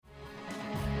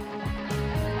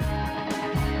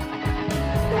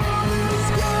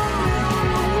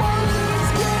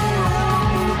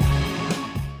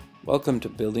Welcome to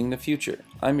Building the Future.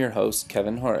 I'm your host,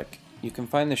 Kevin Horick. You can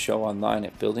find the show online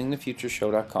at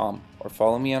buildingthefutureshow.com or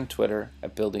follow me on Twitter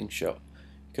at buildingshow.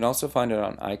 You can also find it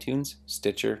on iTunes,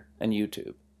 Stitcher, and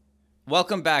YouTube.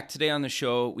 Welcome back. Today on the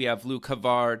show, we have Luc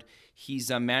Havard. He's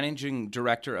a managing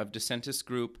director of Decentis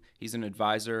Group. He's an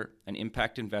advisor, an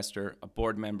impact investor, a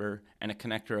board member, and a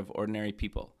connector of ordinary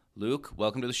people. Luc,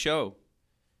 welcome to the show.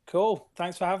 Cool.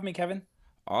 Thanks for having me, Kevin.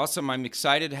 Awesome. I'm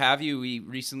excited to have you. We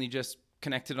recently just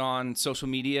connected on social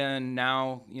media, and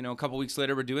now, a couple weeks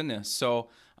later, we're doing this. So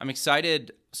I'm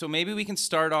excited. So maybe we can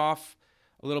start off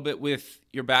a little bit with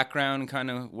your background and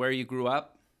kind of where you grew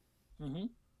up. So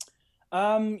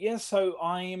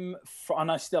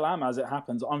and I still am, as it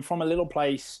happens. I'm from a little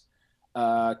place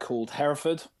called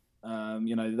Hereford.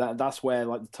 That's where,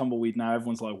 like, the tumbleweed now,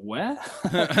 everyone's like, where?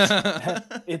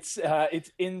 It's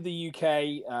in the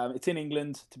UK. It's in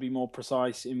England, to be more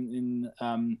precise, in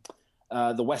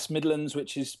the West Midlands,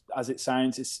 which is, as it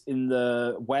sounds, it's in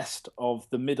the west of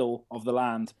the middle of the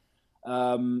land.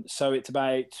 So it's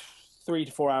about 3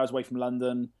 to 4 hours away from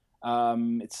London.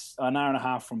 It's an hour and a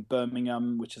half from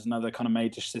Birmingham, which is another kind of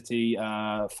major city,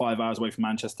 5 hours away from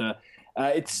Manchester.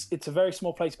 It's a very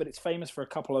small place, but it's famous for a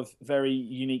couple of very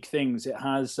unique things. It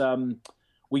has,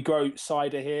 we grow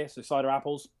cider here, so cider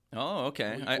apples. Oh,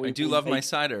 okay. I do love my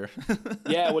cider.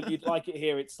 Yeah, well, you'd like it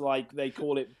here. It's like, they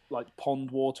call it like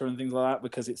pond water and things like that,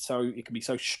 because it can be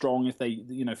so strong if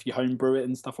if you home brew it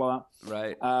and stuff like that.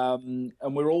 Right. And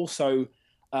we're also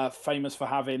famous for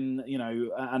having,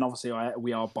 and obviously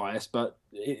we are biased, but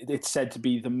it's said to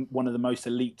be one of the most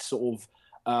elite sort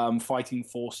of fighting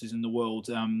forces in the world,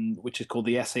 which is called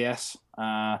the SAS.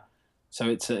 So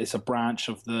it's a branch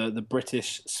of the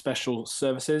British Special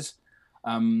Services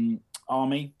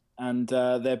Army, and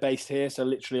they're based here. So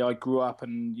literally, I grew up,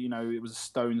 and it was a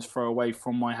stone's throw away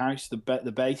from my house,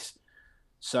 the base.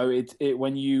 So I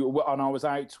was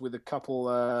out with a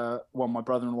couple, my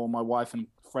brother-in-law, my wife, and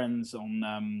friends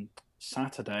on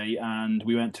Saturday, and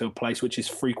we went to a place which is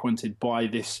frequented by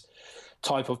this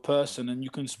type of person, and you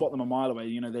can spot them a mile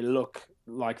away. They look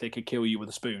like they could kill you with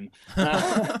a spoon.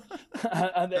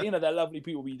 And they're lovely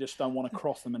people, but you just don't want to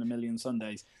cross them in a million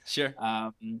Sundays. Sure.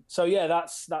 So yeah,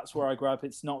 that's where I grew up.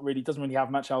 It's doesn't really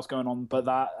have much else going on but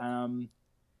that.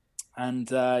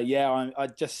 I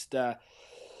just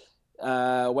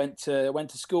went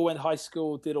to school, went to high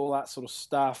school, did all that sort of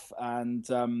stuff, and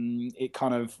it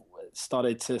kind of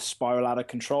started to spiral out of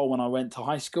control when I went to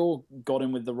high school. Got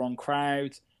in with the wrong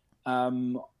crowd.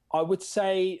 I would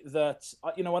say that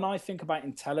when I think about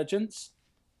intelligence,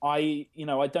 I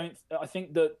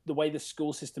think that the way the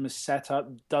school system is set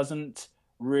up doesn't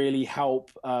really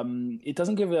help. It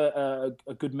doesn't give a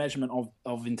good measurement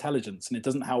of intelligence, and it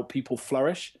doesn't help people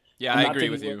flourish. Yeah, I agree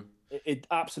with you. It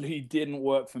absolutely didn't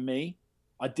work for me.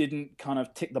 I didn't kind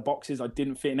of tick the boxes. I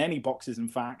didn't fit in any boxes, in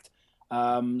fact.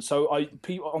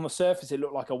 People on the surface, it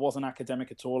looked like I wasn't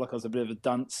academic at all, like I was a bit of a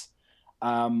dunce.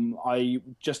 I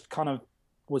just kind of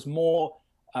was more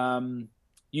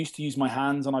used to use my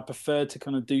hands, and I preferred to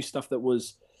kind of do stuff that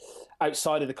was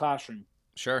outside of the classroom.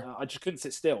 Sure. I just couldn't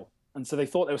sit still. And so they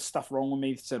thought there was stuff wrong with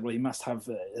me. They said, well, he must have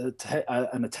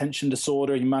an attention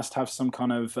disorder. He must have some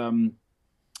kind of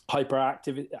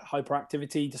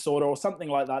hyperactivity disorder or something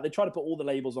like that. They tried to put all the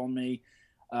labels on me.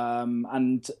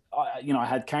 And I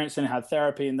had counseling, I had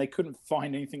therapy, and they couldn't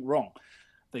find anything wrong,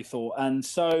 they thought. And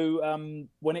so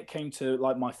when it came to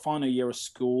like my final year of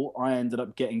school, I ended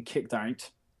up getting kicked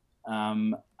out.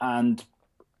 And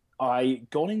I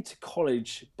got into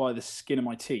college by the skin of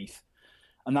my teeth.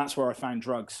 And that's where I found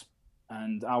drugs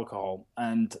and alcohol.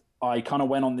 And I kind of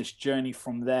went on this journey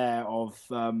from there of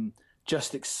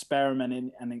just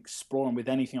experimenting and exploring with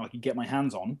anything I could get my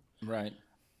hands on. Right.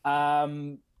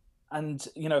 And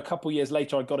a couple of years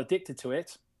later, I got addicted to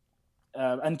it.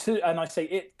 And I say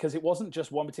it because it wasn't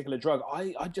just one particular drug.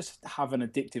 I just have an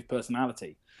addictive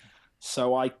personality.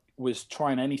 So I was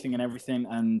trying anything and everything.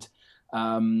 And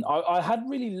I had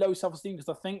really low self-esteem because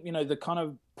I think, the kind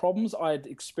of problems I had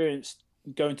experienced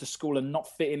going to school and not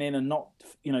fitting in and not,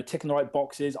 ticking the right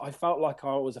boxes, I felt like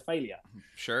I was a failure.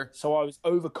 Sure. So I was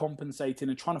overcompensating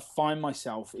and trying to find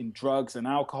myself in drugs and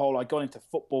alcohol. I got into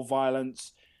football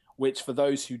violence, which, for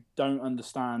those who don't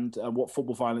understand what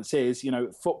football violence is,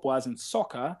 football as in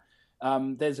soccer,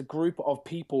 there's a group of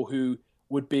people who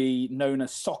would be known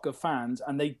as soccer fans,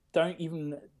 and they don't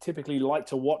even typically like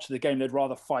to watch the game. They'd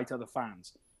rather fight other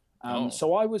fans.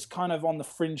 So I was kind of on the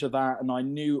fringe of that, and I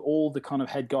knew all the kind of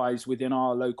head guys within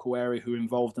our local area who were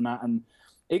involved in that. And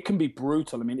it can be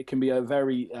brutal. I mean, it can be a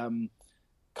very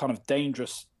kind of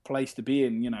dangerous place to be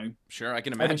in, Sure, I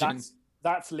can imagine. I mean,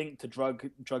 that's linked to drug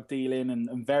dealing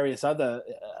and various other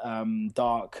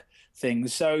dark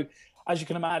things. So as you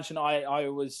can imagine, I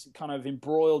was kind of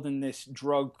embroiled in this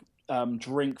drug,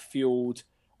 drink fueled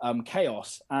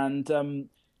chaos. And,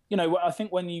 I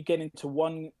think when you get into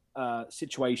one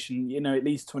situation, it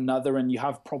leads to another, and you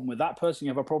have a problem with that person,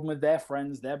 you have a problem with their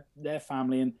friends, their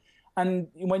family. And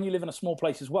when you live in a small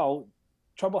place as well,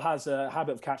 trouble has a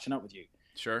habit of catching up with you.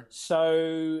 Sure.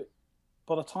 So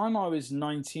by the time I was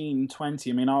 19,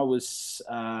 20, I was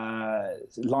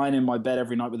lying in my bed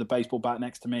every night with a baseball bat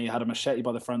next to me. I had a machete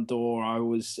by the front door. I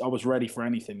was ready for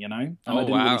anything, And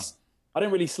wow. I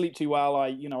didn't really sleep too well. I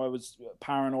was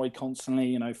paranoid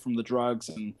constantly, from the drugs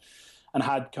and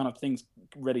had kind of things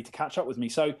ready to catch up with me.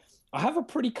 So I have a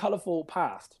pretty colorful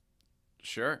past.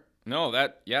 Sure. No,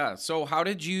 yeah. So how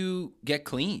did you get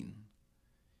clean?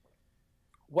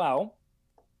 Well,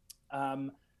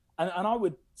 and I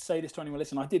would say this to anyone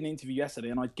listening. I did an interview yesterday,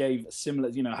 and I gave a similar,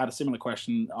 had a similar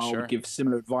question. I would give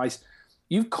similar advice.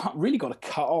 You've really got to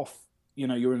cut off,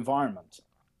 your environment,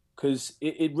 because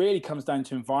it really comes down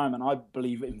to environment. I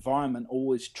believe environment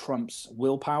always trumps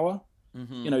willpower.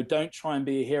 Mm-hmm. Don't try and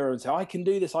be a hero and say, I can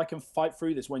do this, I can fight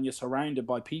through this, when you're surrounded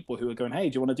by people who are going, hey,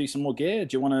 do you want to do some more gear?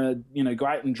 Do you want to, go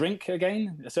out and drink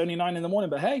again? It's only 9 a.m,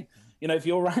 but hey, if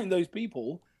you're around those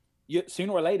people,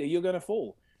 sooner or later you're going to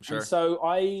fall. Sure. And so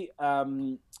I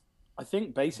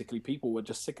think basically people were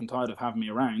just sick and tired of having me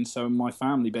around. So my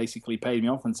family basically paid me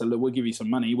off and said, look, we'll give you some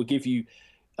money. We'll give you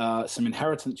some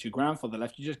inheritance your grandfather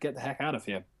left. You just get the heck out of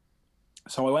here.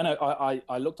 So I went out,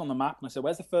 I looked on the map and I said,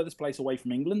 where's the furthest place away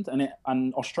from England?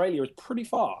 And Australia is pretty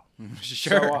far.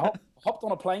 Sure. So I hopped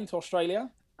on a plane to Australia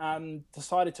and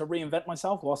decided to reinvent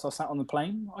myself whilst I sat on the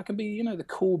plane. I can be, the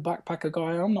cool backpacker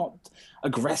guy. I'm not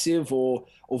aggressive or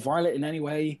violent in any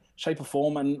way, shape or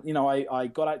form. And, I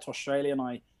got out to Australia and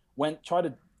I tried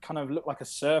to kind of look like a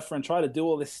surfer and try to do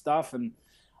all this stuff.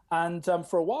 And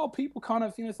for a while, people kind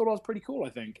of, thought I was pretty cool, I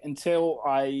think, until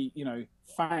I,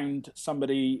 found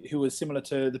somebody who was similar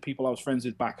to the people I was friends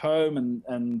with back home.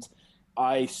 And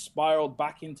I spiraled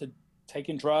back into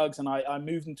taking drugs, and I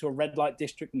moved into a red light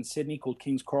district in Sydney called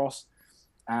King's Cross.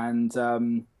 And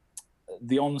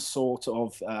the onslaught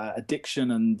of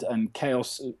addiction and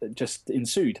chaos just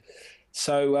ensued.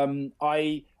 So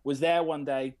I was there one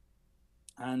day,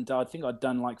 and I think I'd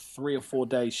done like 3 or 4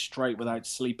 days straight without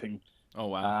sleeping. Oh,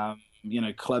 wow.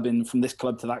 Clubbing from this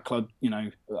club to that club,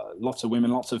 lots of women,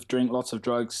 lots of drink, lots of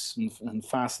drugs and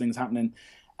fast things happening.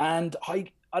 And I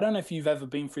don't know if you've ever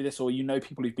been through this or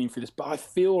people who've been through this, but I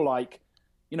feel like,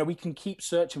 we can keep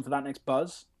searching for that next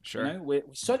buzz. Sure. We're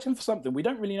searching for something. We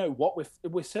don't really know what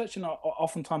we're searching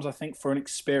oftentimes, I think, for an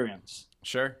experience.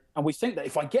 Sure. And we think that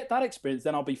if I get that experience,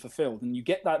 then I'll be fulfilled. And you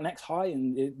get that next high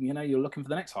and, you're looking for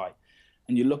the next high.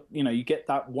 And you get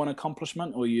that one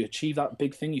accomplishment or you achieve that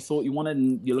big thing you thought you wanted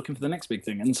and you're looking for the next big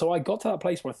thing. And so I got to that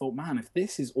place where I thought, man, if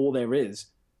this is all there is,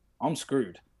 I'm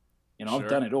screwed. Sure. I've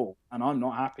done it all and I'm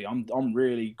not happy. I'm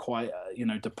really quite,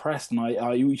 depressed. And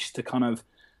I used to kind of,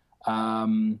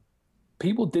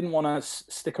 people didn't want to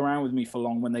stick around with me for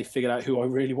long when they figured out who I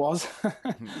really was.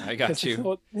 I got you. I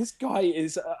thought, this guy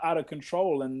is out of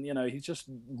control and, he's just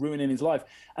ruining his life.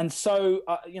 And so,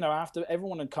 after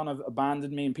everyone had kind of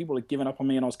abandoned me and people had given up on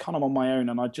me and I was kind of on my own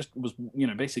and I just was,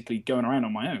 basically going around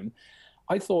on my own,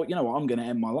 I thought, I'm going to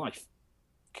end my life.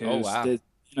 Because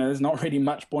there's not really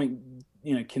much point,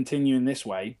 continuing this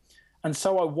way. And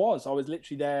so I was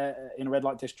literally there in a red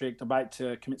light district about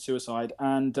to commit suicide.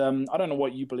 And I don't know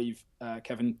what you believe,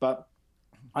 Kevin, but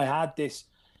I had this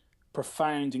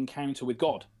profound encounter with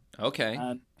God. Okay.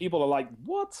 And people are like,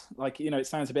 what? Like, it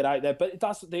sounds a bit out there, but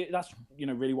that's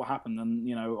really what happened.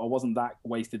 And, I wasn't that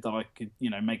wasted that I could,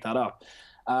 make that up.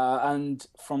 And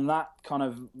from that kind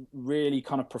of really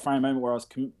kind of profound moment where I was,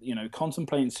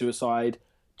 contemplating suicide,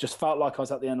 just felt like I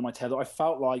was at the end of my tether. I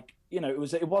felt like,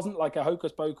 it wasn't like a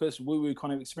hocus pocus woo-woo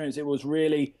kind of experience. It was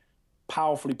really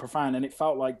powerfully profound. And it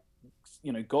felt like,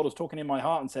 God was talking in my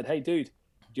heart and said, hey, dude,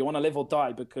 do you want to live or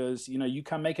die? Because, you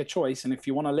can make a choice. And if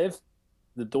you want to live,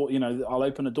 the door, I'll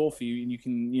open a door for you and you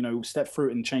can, step through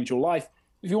it and change your life.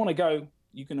 If you want to go,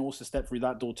 you can also step through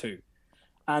that door too.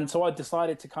 And so I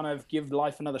decided to kind of give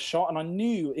life another shot. And I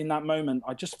knew in that moment,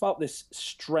 I just felt this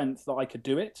strength that I could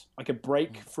do it. I could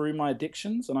break through my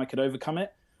addictions and I could overcome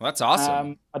it. Well, that's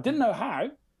awesome. I didn't know how.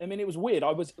 I mean, it was weird.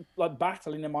 I was like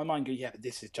battling in my mind, going, yeah, but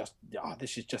this is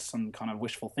just some kind of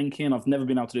wishful thinking. I've never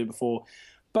been able to do it before.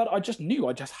 But I just knew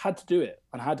I just had to do it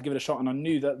and I had to give it a shot. And I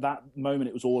knew that moment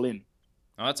it was all in.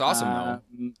 Oh, that's awesome,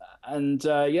 though. And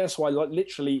so I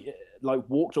literally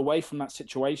walked away from that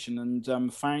situation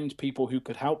and found people who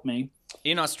could help me.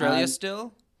 In Australia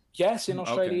still? Yes, in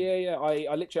Australia, okay.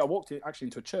 yeah. I walked actually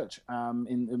into a church,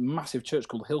 in a massive church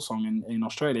called Hillsong in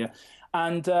Australia.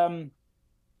 And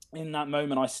in that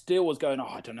moment, I still was going, oh,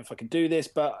 I don't know if I can do this,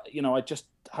 but I just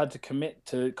had to commit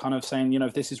to kind of saying,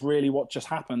 if this is really what just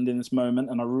happened in this moment,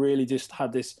 and I really just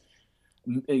had this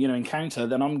encounter,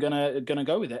 then I'm gonna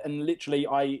go with it. And literally,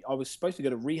 I was supposed to go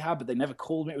to rehab, but they never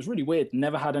called me. It was really weird.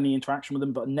 Never had any interaction with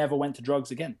them, but never went to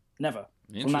drugs again. Never.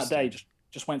 From that day,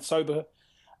 just went sober.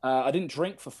 I didn't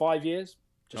drink for 5 years.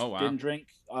 Just didn't drink.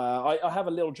 I have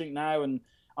a little drink now, and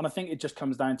I think it just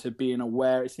comes down to being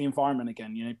aware. It's the environment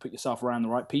again. Put yourself around the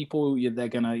right people. They're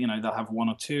gonna, they'll have one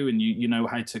or two, and you know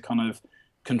how to kind of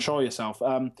control yourself.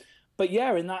 But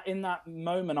yeah, in that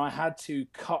moment, I had to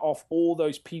cut off all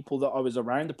those people that I was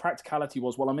around. The practicality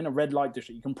was, well, I'm in a red light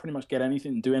district. You can pretty much get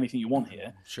anything and do anything you want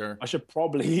here. Sure. I should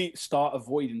probably start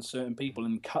avoiding certain people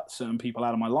and cut certain people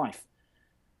out of my life.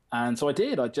 And so I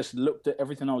did. I just looked at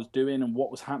everything I was doing and what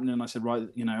was happening. And I said, right,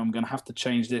 I'm going to have to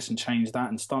change this and change that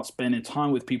and start spending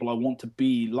time with people I want to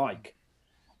be like.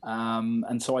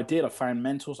 And so I did. I found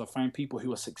mentors. I found people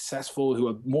who are successful, who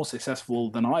are more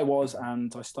successful than I was.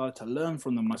 And I started to learn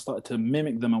from them. And I started to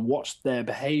mimic them and watch their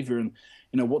behavior. And,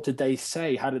 what did they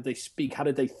say? How did they speak? How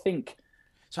did they think?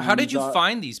 So how did you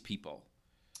find these people?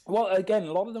 Well, again,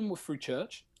 a lot of them were through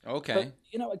church. Okay.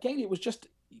 But, again, it was just,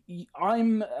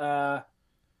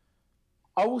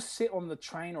 I will sit on the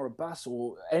train or a bus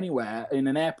or anywhere in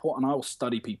an airport and I will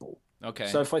study people. Okay.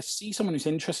 So if I see someone who's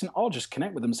interesting, I'll just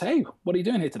connect with them and say, hey, what are you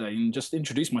doing here today? And just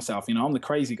introduce myself. I'm the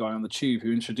crazy guy on the tube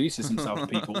who introduces himself to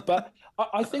people. But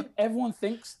I think everyone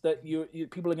thinks that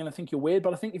people are going to think you're weird.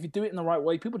 But I think if you do it in the right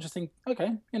way, people just think,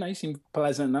 okay, you seem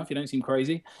pleasant enough. You don't seem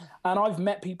crazy. And I've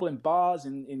met people in bars,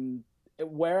 in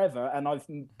wherever, and I've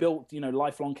built,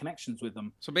 lifelong connections with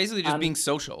them. So basically just being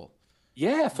social.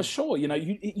 Yeah, for sure. You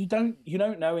don't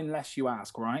know unless you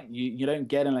ask, right? You don't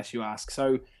get unless you ask.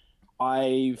 So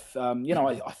I've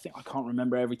I think I can't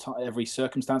remember every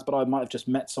circumstance, but I might have just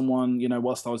met someone,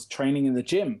 whilst I was training in the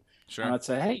gym. Sure. And I'd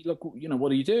say, hey, look, what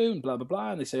do you do? And blah, blah,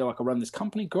 blah. And they say, oh, I run this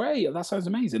company. Great. That sounds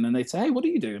amazing. And they'd say, hey, what do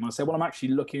you do? And I say, well, I'm actually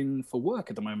looking for work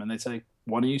at the moment. And they'd say,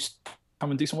 why don't you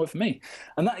come and do some work for me?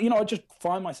 And that, I just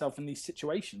find myself in these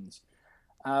situations.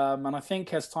 And I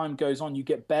think as time goes on, you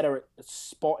get better at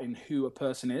spotting who a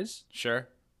person is. Sure.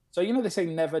 So, they say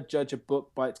never judge a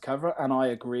book by its cover. And I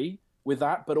agree with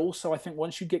that. But also, I think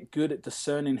once you get good at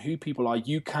discerning who people are,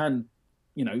 you can,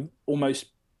 almost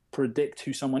predict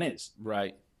who someone is.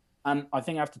 Right. And I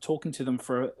think after talking to them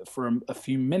for a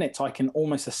few minutes, I can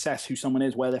almost assess who someone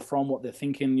is, where they're from, what they're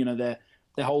thinking, their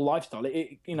whole lifestyle.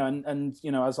 And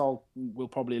as we'll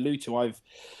probably allude to, I've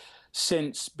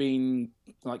since been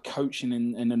like coaching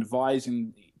and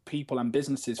advising people and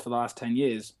businesses for the last 10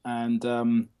 years. And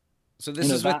so this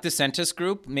is with DeSantis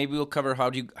Group. Maybe we'll cover how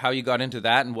you got into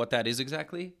that and what that is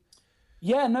exactly.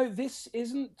 Yeah, no, this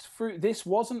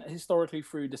wasn't historically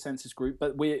through DeSantis Group,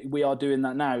 but we are doing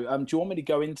that now. Do you want me to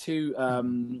go into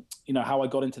how I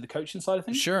got into the coaching side of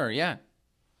things? Sure, yeah.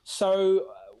 So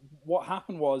what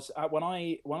happened was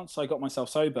once I got myself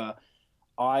sober,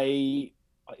 I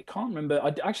can't remember.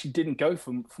 I actually didn't go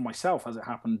for myself as it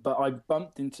happened, but I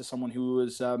bumped into someone who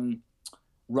was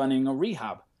running a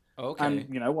rehab. Okay.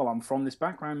 And, well, I'm from this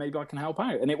background, maybe I can help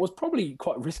out. And it was probably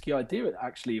quite a risky idea,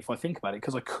 actually, if I think about it,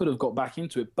 because I could have got back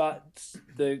into it. But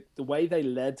the way they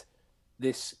led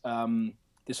this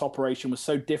this operation was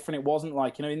so different. It wasn't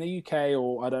like, in the UK,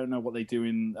 or I don't know what they do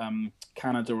in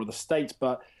Canada or the States,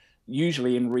 but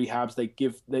usually in rehabs,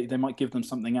 they might give them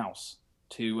something else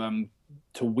to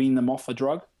wean them off a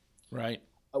drug. Right.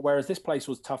 Whereas this place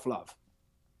was tough love.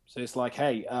 So it's like,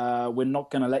 hey, we're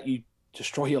not going to let you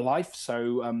destroy your life.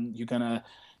 So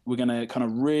we're gonna kind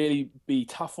of really be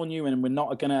tough on you, and we're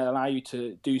not going to allow you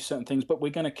to do certain things, but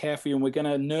we're going to care for you, and we're going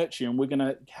to nurture you, and we're going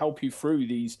to help you through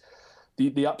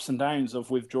the ups and downs of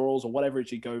withdrawals or whatever it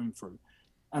is you're going through.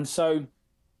 And so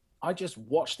I just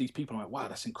watched these people and I'm like, wow,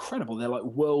 that's incredible. They're like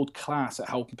world class at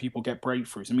helping people get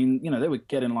breakthroughs. I mean, they were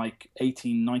getting like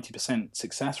 18-90%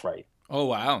 success rate. Oh,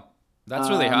 wow. That's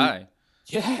really high.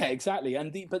 Yeah, exactly.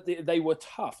 And they were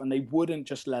tough, and they wouldn't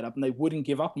just let up, and they wouldn't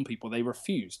give up on people. They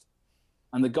refused.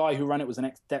 And the guy who ran it was an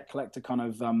ex-debt collector kind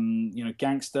of,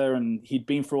 gangster, and he'd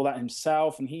been through all that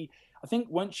himself. And I think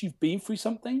once you've been through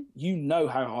something, you know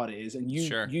how hard it is, and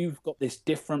you've got this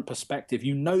different perspective.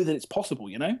 You know that it's possible,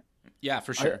 Yeah,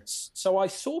 for sure. So I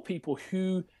saw people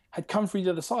who had come through the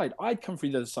other side. I'd come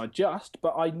through the other side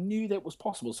but I knew that it was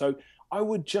possible. So I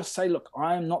would just say, look,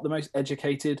 I am not the most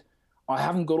educated. I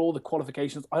haven't got all the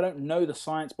qualifications. I don't know the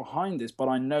science behind this, but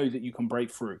I know that you can break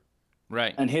through.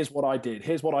 Right. And here's what I did.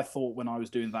 Here's what I thought when I was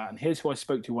doing that. And here's who I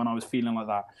spoke to when I was feeling like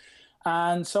that.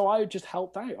 And so I just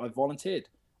helped out. I volunteered,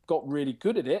 got really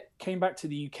good at it, came back to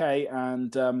the UK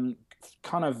and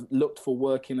kind of looked for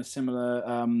work in a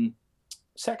similar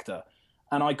sector.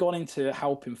 And I got into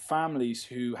helping families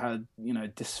who had,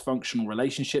 dysfunctional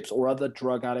relationships, or other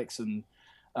drug addicts and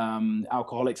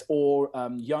alcoholics, or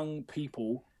young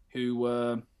people who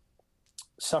were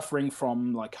suffering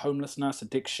from like homelessness,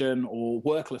 addiction, or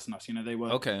worklessness. They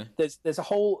were okay. There's a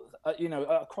whole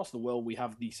across the world we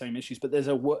have these same issues, but there's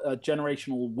a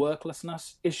generational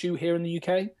worklessness issue here in the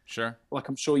UK. Sure. Like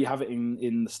I'm sure you have it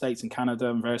in the States and Canada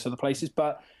and various other places,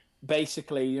 but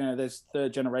basically, there's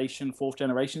third generation, fourth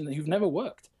generation who've never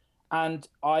worked. And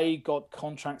I got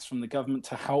contracts from the government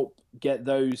to help get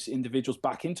those individuals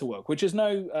back into work, which is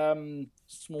no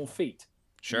small feat.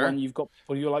 Sure. When you've got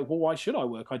people, you're like, well, why should I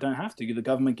work? I don't have to. The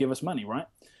government give us money, right?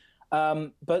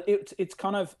 But it's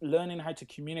kind of learning how to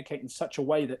communicate in such a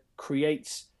way that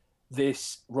creates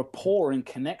this rapport and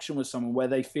connection with someone where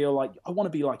they feel like, I want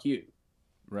to be like you.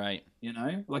 Right.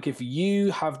 Like if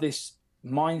you have this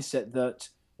mindset that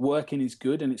working is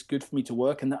good and it's good for me to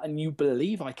work, and you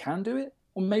believe I can do it,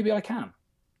 well, maybe I can.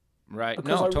 Right.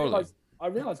 Because totally. I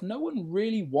realize no one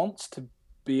really wants to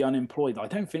be unemployed. I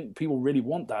don't think people really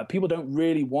want that. People don't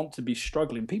really want to be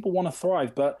struggling. People want to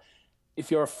thrive, but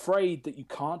if you're afraid that you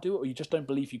can't do it, or you just don't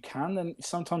believe you can, then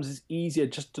sometimes it's easier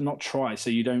just to not try so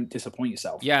you don't disappoint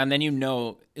yourself. Yeah, and then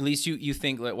at least you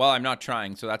think, like, well, I'm not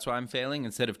trying, so that's why I'm failing,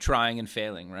 instead of trying and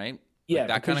failing, right? Yeah. Like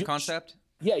that kind of concept?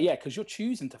 Yeah, because you're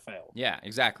choosing to fail. Yeah,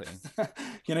 exactly.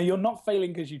 You're not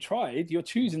failing because you tried. You're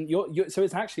choosing. So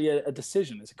it's actually a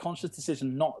decision. It's a conscious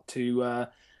decision not to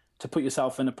put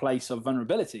yourself in a place of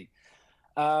vulnerability.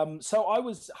 So I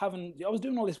was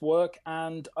doing all this work,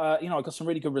 and I got some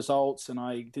really good results, and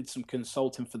I did some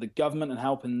consulting for the government and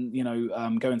helping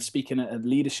go and speaking at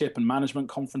leadership and management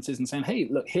conferences and saying, hey,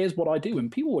 look, here's what I do.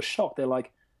 And people were shocked. They're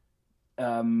like,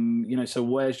 so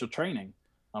where's your training?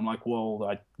 I'm like,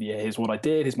 well, here's what I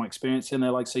did. Here's my experience. And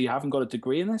they're like, so you haven't got a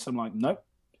degree in this? I'm like, nope.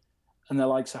 And they're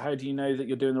like, so how do you know that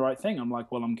you're doing the right thing? I'm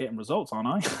like, well, I'm getting results,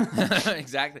 aren't I?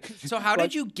 Exactly. So how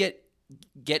did you get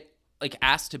like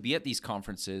asked to be at these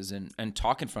conferences and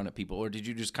talk in front of people, or did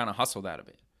you just kind of hustle that a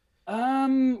bit?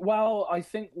 Well, I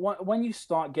think when you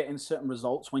start getting certain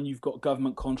results, when you've got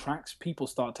government contracts, people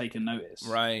start taking notice.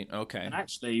 Right. Okay. And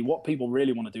actually, what people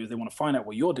really want to do is they want to find out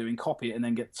what you're doing, copy it, and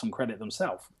then get some credit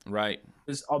themselves. Right.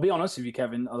 Because I'll be honest with you,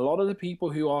 Kevin, a lot of the people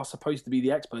who are supposed to be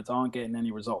the experts aren't getting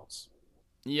any results.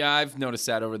 Yeah, I've noticed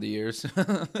that over the years.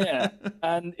 Yeah.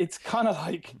 And it's kind of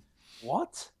like,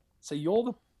 what? So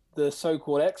you're the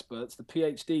so-called experts, the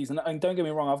PhDs, and don't get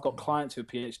me wrong, I've got clients who are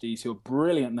PhDs who are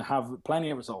brilliant and have plenty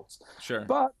of results. Sure.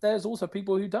 But there's also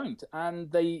people who don't, and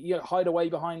they hide away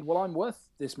behind, well, I'm worth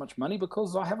this much money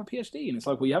because I have a PhD, and it's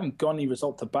like, well, you haven't got any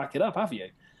result to back it up, have you?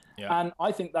 Yeah. And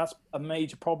I think that's a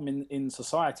major problem in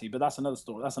society, but that's another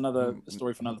story. That's another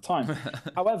story for another time.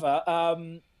 However,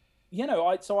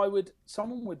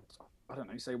 someone would, I don't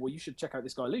know, say, well, you should check out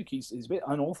this guy, Luke. He's a bit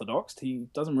unorthodox. He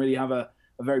doesn't really have a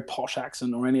very posh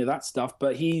accent or any of that stuff,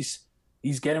 but he's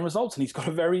getting results and he's got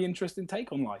a very interesting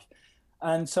take on life.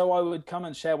 And so I would come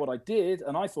and share what I did,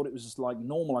 and I thought it was just like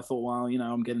normal. I thought, well,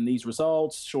 I'm getting these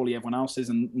results, surely everyone else is,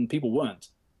 and people weren't.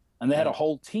 And they had a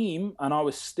whole team, and I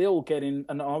was still getting,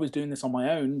 and I was doing this on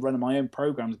my own, running my own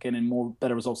programs, getting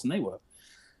better results than they were.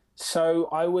 So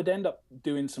I would end up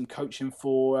doing some coaching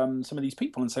for some of these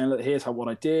people and saying, look, here's what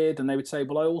I did. And they would say,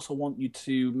 well, I also want you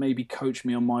to maybe coach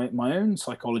me on my own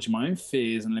psychology, my own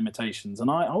fears and limitations. And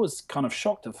I was kind of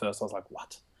shocked at first. I was like,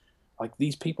 what? Like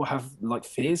these people have like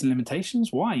fears and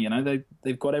limitations? Why?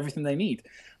 They've got everything they need.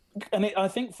 And I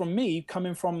think from me,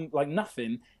 coming from like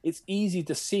nothing, it's easy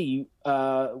to see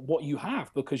what you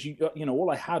have because, all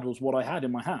I had was what I had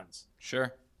in my hands.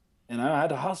 Sure. I had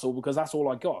to hustle because that's all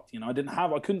I got.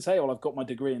 I couldn't say, I've got my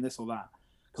degree in this or that,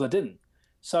 because I didn't.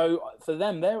 So for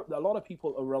them, a lot of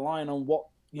people are relying on what,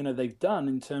 they've done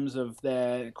in terms of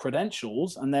their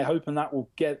credentials, and they're hoping that will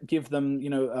give them,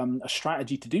 a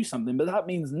strategy to do something, but that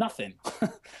means nothing,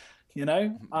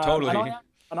 Totally.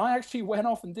 And I actually went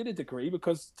off and did a degree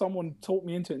because someone taught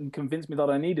me into it and convinced me that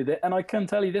I needed it. And I can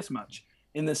tell you this much.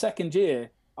 In the second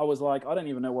year, I was like, I don't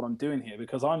even know what I'm doing here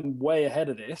because I'm way ahead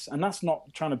of this. And that's not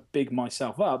trying to big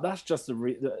myself up. That's just the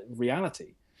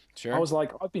reality. Sure. I was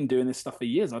like, I've been doing this stuff for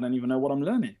years. I don't even know what I'm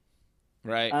learning.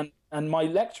 Right. And my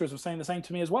lecturers were saying the same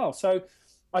to me as well. So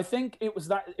I think it was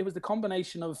the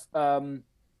combination of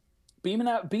being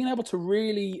able to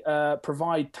really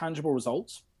provide tangible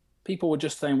results. People were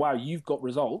just saying, wow, you've got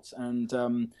results. And,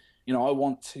 I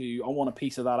want a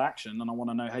piece of that action, and I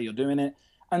want to know how you're doing it.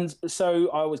 And so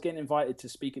I was getting invited to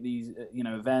speak at these,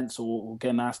 events or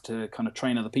getting asked to kind of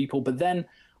train other people. But then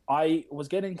I was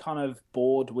getting kind of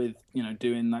bored with,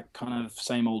 doing that kind of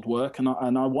same old work, and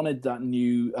I wanted that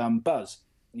new buzz,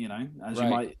 as you Right.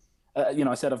 might,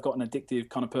 I said I've got an addictive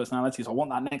kind of personality, so I want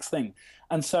that next thing.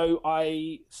 And so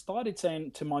I started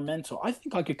saying to my mentor, I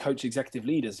think I could coach executive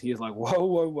leaders. He was like, whoa,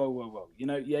 whoa, whoa, whoa, whoa.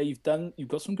 Yeah, you've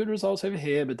got some good results over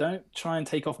here, but don't try and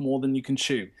take off more than you can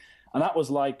chew. And that was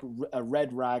like a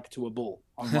red rag to a bull.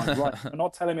 I'm like, right, you're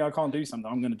not telling me I can't do something.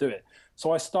 I'm going to do it.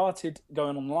 So I started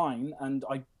going online, and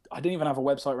I didn't even have a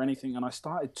website or anything. And I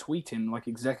started tweeting like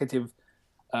executive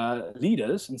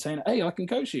leaders and saying, hey, I can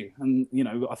coach you. And,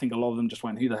 I think a lot of them just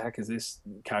went, who the heck is this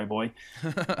cowboy?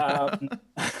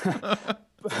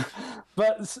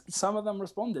 But some of them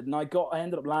responded, and I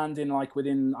ended up landing like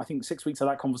within, I think, 6 weeks of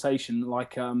that conversation,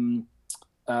 like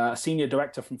a senior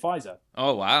director from Pfizer.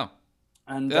 Oh, wow.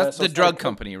 And that's the drug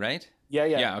company, right?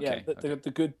 Yeah. Okay.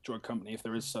 The good drug company, if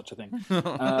there is such a thing.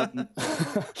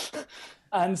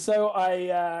 And so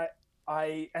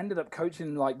I ended up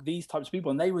coaching like these types of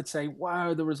people, and they would say,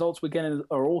 wow, the results we're getting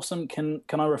are awesome. Can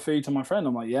I refer you to my friend?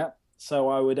 I'm like, yeah. So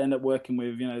I would end up working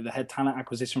with, the head talent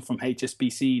acquisition from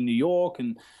HSBC New York,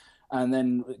 and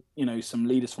then, some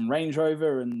leaders from Range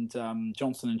Rover and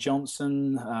Johnson &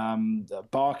 Johnson,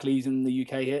 Barclays in the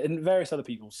UK here, and various other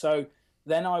people. So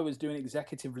then I was doing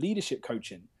executive leadership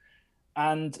coaching.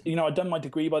 And, I'd done my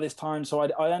degree by this time, so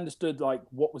I understood like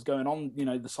what was going on,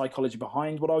 the psychology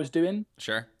behind what I was doing.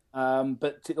 Sure.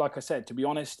 But like I said, to be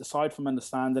honest, aside from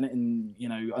understanding it and,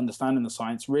 understanding the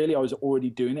science, really, I was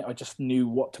already doing it. I just knew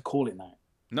what to call it now.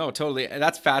 No, totally.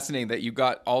 That's fascinating that you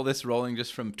got all this rolling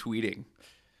just from tweeting.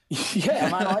 Yeah,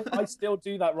 man, I still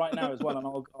do that right now as well, and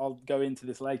I'll go into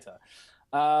this later.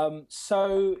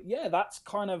 So yeah, that's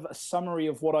kind of a summary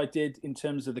of what I did in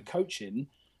terms of the coaching.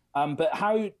 But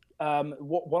how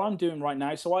what I'm doing right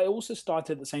now. So I also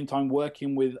started at the same time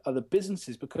working with other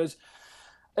businesses, because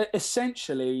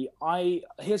essentially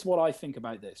here's what I think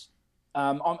about this.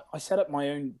 I set up my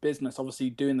own business, obviously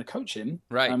doing the coaching,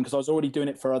 right? Because I was already doing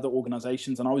it for other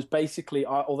organizations, and I was basically,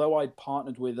 although I'd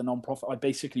partnered with a nonprofit, I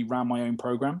basically ran my own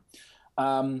program.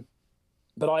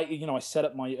 But I set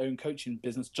up my own coaching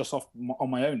business just on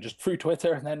my own, just through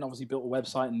Twitter, and then obviously built a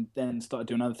website, and then started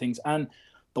doing other things. And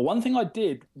the one thing I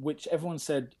did, which everyone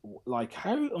said, like,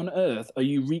 how on earth are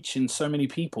you reaching so many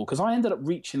people? Because I ended up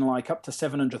reaching like up to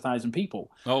 700,000 people.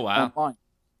 Oh, wow. Online.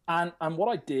 And what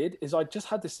I did is I just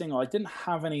had this thing. I didn't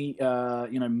have any,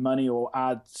 money or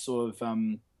ad sort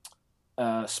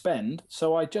of spend.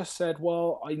 So I just said,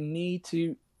 well, I need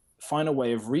to find a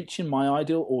way of reaching my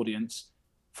ideal audience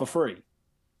for free.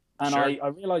 And sure. I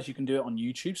realized you can do it on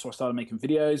YouTube. So I started making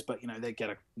videos, but, they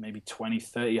get maybe 20,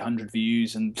 30, 100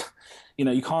 views. And,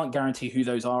 you can't guarantee who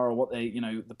those are or what they,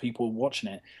 the people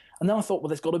watching it. And then I thought, well,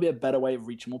 there's got to be a better way of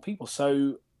reaching more people.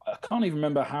 So I can't even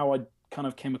remember how I kind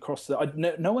of came across that.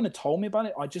 No one had told me about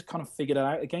it. I just kind of figured it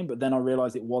out again, but then I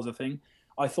realized it was a thing.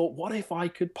 I thought, what if I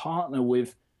could partner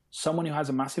with someone who has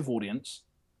a massive audience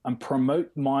and promote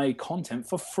my content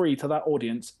for free to that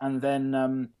audience, and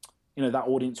then that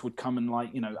audience would come and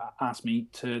ask me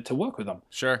to work with them.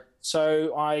 Sure.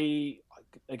 So I,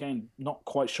 again, not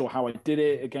quite sure how I did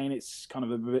it. Again, it's kind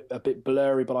of a bit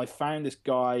blurry, but I found this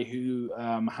guy who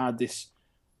had this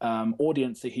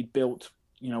audience that he'd built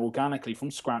organically from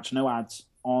scratch, no ads,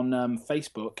 on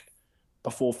Facebook,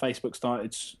 before Facebook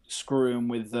started screwing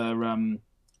with how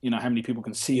many people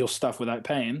can see your stuff without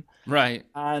paying. Right.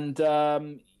 And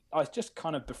I just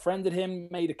kind of befriended him,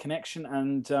 made a connection,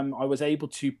 and I was able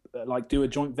to do a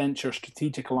joint venture,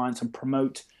 strategic alliance, and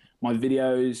promote my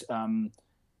videos.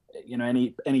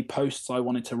 Any posts I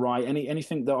wanted to write,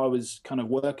 anything that I was kind of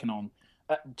working on.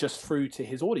 Just through to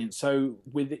his audience. So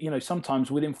with sometimes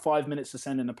within 5 minutes of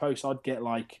sending a post, I'd get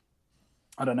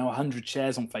 100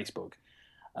 shares on Facebook.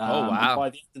 Oh wow!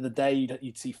 By the end of the day,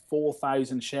 you'd see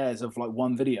 4,000 shares of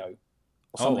one video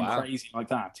or something crazy like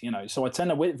that. So I'd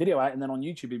send a video out, and then on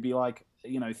YouTube it'd be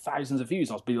thousands of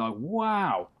views. I'd be like,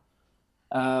 wow.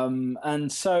 And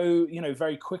so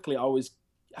very quickly I was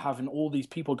having all these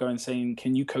people going saying,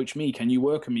 "Can you coach me? Can you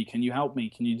work with me? Can you help me?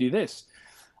 Can you do this?"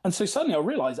 And so suddenly I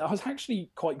realized I was actually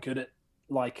quite good at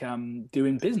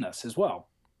doing business as well.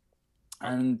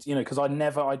 And, because I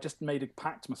just made a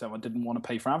pact to myself. I didn't want to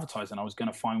pay for advertising. I was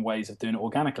going to find ways of doing it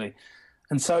organically.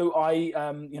 And so I,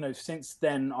 since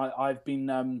then I've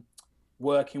been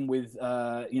working with,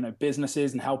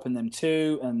 businesses and helping them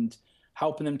too, and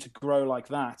helping them to grow like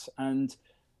that. And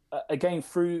again,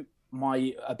 through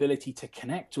my ability to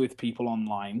connect with people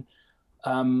online,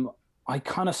 I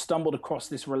kind of stumbled across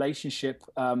this relationship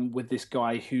with this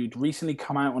guy who'd recently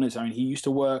come out on his own. He used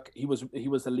to work. He was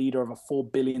the leader of a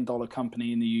 $4 billion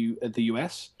company in the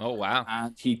US. Oh, wow.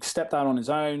 And he stepped out on his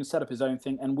own, set up his own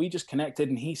thing, and we just connected.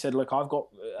 And he said, "Look, I've got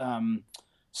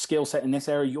skill set in this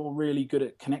area. You're really good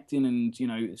at connecting and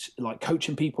like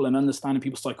coaching people and understanding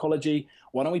people's psychology.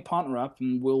 Why don't we partner up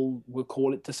and we'll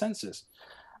call it Descensus?"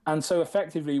 And so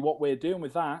effectively, what we're doing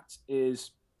with that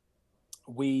is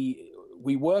we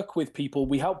work with people.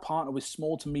 We help partner with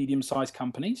small to medium-sized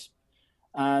companies,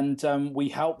 and we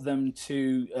help them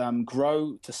to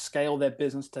grow, to scale their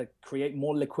business, to create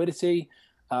more liquidity,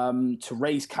 to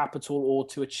raise capital, or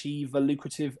to achieve a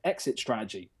lucrative exit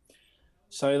strategy.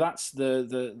 So that's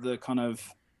the kind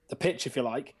of the pitch, if you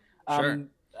like. Sure.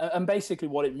 And basically,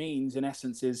 what it means, in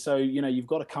essence, is you've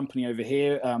got a company over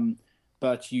here,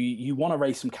 but you want to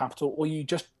raise some capital, or you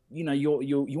just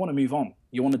you want to move on,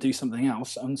 you want to do something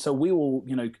else, and so we will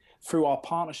through our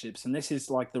partnerships, and this is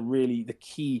like the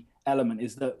key element,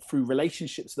 is that through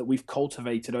relationships that we've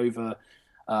cultivated over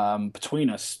between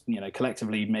us,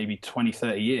 collectively maybe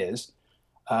 20-30 years,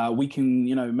 we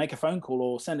can make a phone call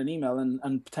or send an email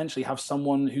and potentially have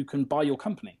someone who can buy your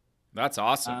company. That's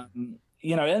awesome.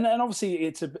 And obviously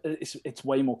it's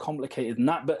way more complicated than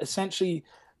that, but essentially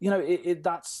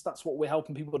that's what we're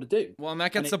helping people to do. Well, and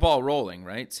that gets the ball rolling,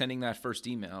 right? Sending that first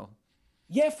email.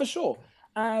 Yeah, for sure.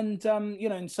 And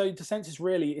and so Descensus,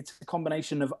 really, it's a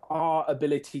combination of our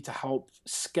ability to help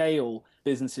scale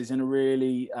businesses in a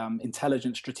really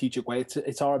intelligent, strategic way.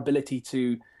 It's our ability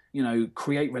to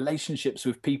create relationships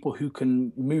with people who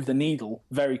can move the needle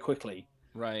very quickly.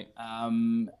 Right.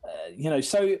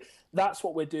 So that's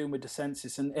what we're doing with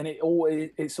Descensus, and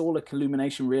it's all a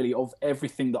culmination really of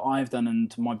everything that I've done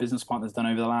and my business partner's done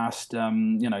over the last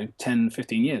 10,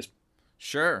 15 years.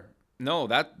 Sure. No,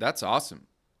 that's awesome.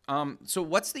 So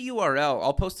what's the URL?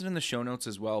 I'll post it in the show notes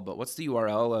as well, but what's the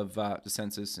URL of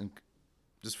Descensus, and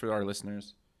just for our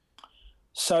listeners?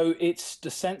 So it's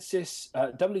Descensus,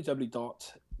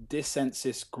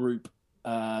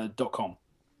 www.descensusgroup.com.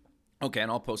 Okay,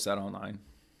 and I'll post that online.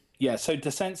 Yeah, so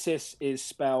Descensus is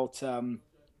spelled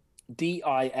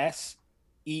DISENTS.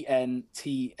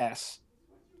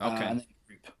 Okay. And then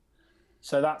group.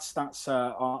 So that's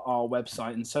our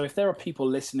website. And so if there are people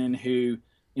listening who,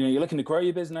 you're looking to grow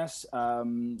your business,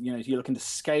 you're looking to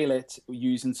scale it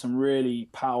using some really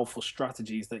powerful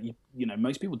strategies that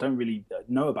most people don't really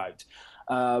know about,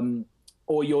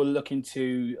 or you're looking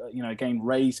to again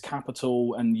raise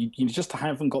capital and you just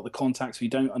haven't got the contacts, or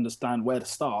you don't understand where to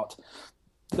start,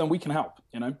 then we can help.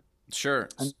 Sure.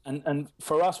 And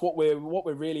for us, what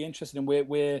we're really interested in,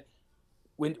 we're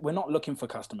not looking for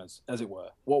customers, as it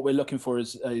were. What we're looking for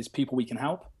is people we can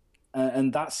help.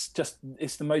 And that's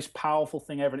it's the most powerful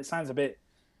thing ever. And it sounds a bit,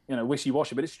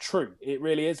 wishy-washy, but it's true. It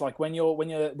really is. Like we're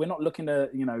not looking to,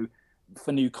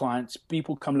 for new clients.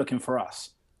 People come looking for us,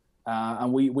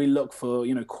 and we look for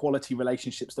quality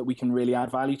relationships that we can really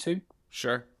add value to.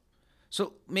 Sure.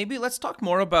 So maybe let's talk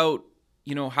more about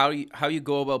how you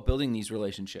go about building these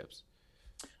relationships.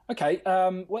 Okay.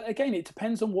 Well, again, it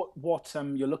depends on what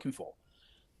you're looking for.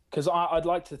 Because I'd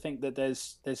like to think that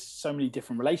there's so many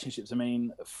different relationships. I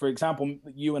mean, for example,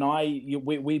 you and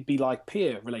we'd be like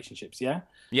peer relationships, yeah?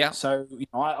 Yeah. So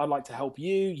I'd like to help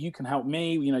you. You can help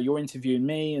me. You're interviewing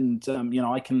me, and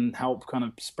I can help kind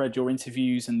of spread your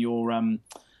interviews and your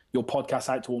podcast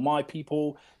out to all my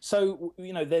people. So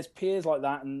there's peers like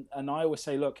that, and I always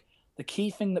say, look, the key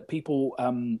thing that people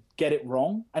get it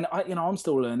wrong, and I'm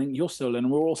still learning. You're still learning.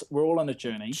 We're all on a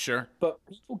journey. Sure. But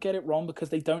people get it wrong because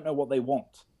they don't know what they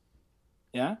want.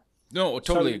 Yeah. No,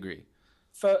 totally agree.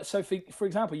 For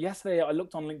example, yesterday I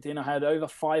looked on LinkedIn. I had over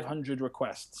 500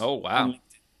 requests. Oh wow!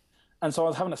 And so I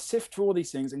was having to sift through all these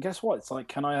things. And guess what? It's like,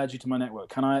 can I add you to my network?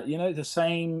 Can I? The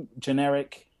same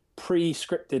generic,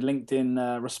 pre-scripted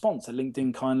LinkedIn response that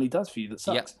LinkedIn kindly does for you that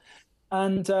sucks. Yeah.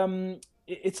 And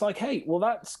it's like, hey, well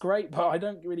that's great, but I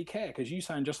don't really care because you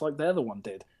sound just like the other one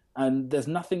did, and there's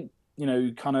nothing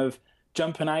kind of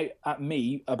jumping out at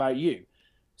me about you.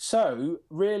 So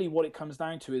really what it comes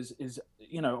down to is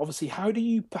obviously how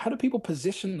do people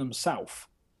position themselves?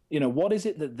 What is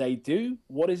it that they do?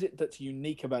 What is it that's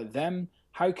unique about them?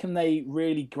 How can they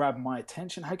really grab my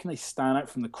attention? How can they stand out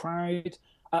from the crowd?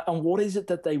 And what is it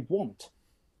that they want?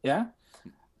 Yeah?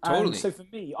 Totally. And so for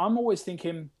me, I'm always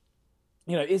thinking,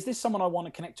 is this someone I want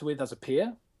to connect with as a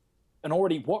peer? And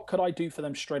already, what could I do for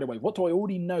them straight away? What do I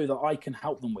already know that I can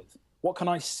help them with? What can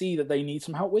I see that they need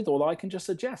some help with, or that I can just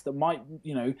suggest that might,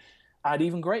 add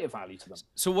even greater value to them?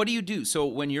 So what do you do? So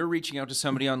when you're reaching out to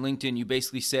somebody on LinkedIn, you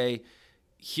basically say,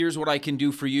 here's what I can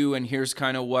do for you, and here's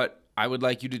kind of what I would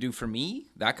like you to do for me,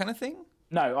 that kind of thing?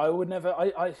 No, I would never.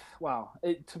 Well,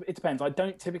 it depends. I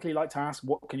don't typically like to ask,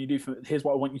 "What can you do for?" Here's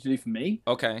what I want you to do for me.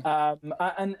 Okay.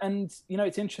 And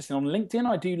it's interesting on LinkedIn.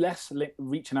 I do less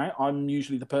reaching out. I'm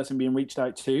usually the person being reached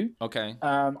out to. Okay.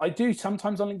 I do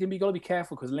sometimes on LinkedIn, but you got to be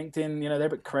careful because LinkedIn, they're a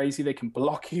bit crazy. They can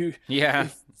block you Yeah.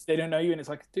 if they don't know you, and it's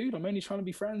like, dude, I'm only trying to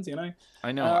be friends.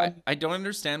 I know. I don't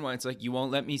understand why it's like you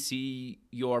won't let me see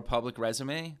your public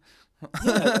resume.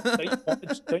 Yeah,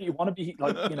 don't you want to be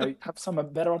like, have some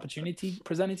better opportunity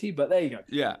presented to you? But there you go.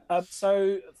 Yeah.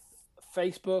 So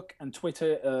Facebook and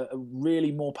Twitter are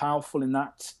really more powerful in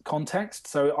that context.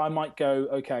 So I might go,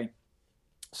 okay,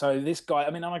 so this guy,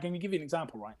 and I'm going to give you an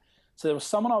example, right? So there was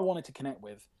someone I wanted to connect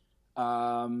with,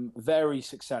 very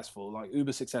successful, like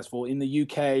uber successful in the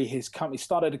UK. His company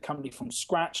started a company from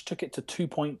scratch, took it to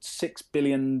 $2.6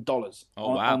 billion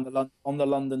on the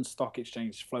London Stock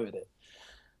Exchange, floated it.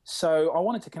 So I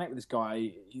wanted to connect with this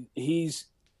guy. He's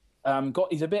a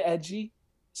bit edgy,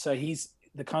 so he's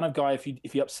the kind of guy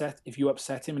if you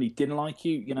upset him and he didn't like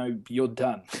you, you're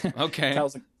done. Okay.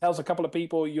 tells a couple of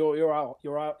people you're out.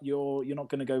 You're not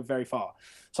going to go very far.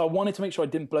 So I wanted to make sure I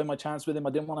didn't blow my chance with him.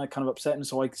 I didn't want to kind of upset him,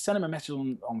 so I sent him a message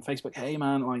on Facebook. Hey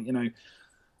man,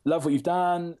 love what you've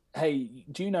done. Hey,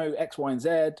 do you know X, Y, and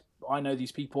Z? I know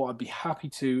these people. I'd be happy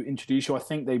to introduce you. I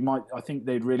think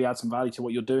they'd really add some value to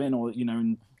what you're doing, or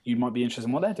and you might be interested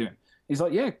in what they're doing. He's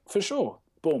like, yeah, for sure.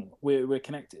 Boom, we're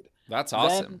connected. That's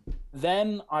awesome.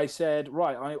 Then I said,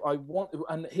 right, I want,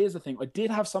 and here's the thing. I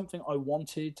did have something I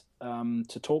wanted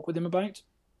to talk with him about.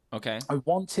 Okay. I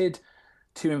wanted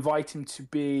to invite him to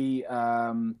be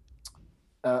on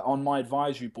my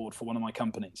advisory board for one of my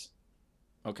companies.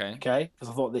 Okay. Because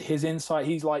I thought that his insight,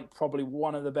 he's like probably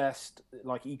one of the best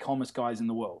like e-commerce guys in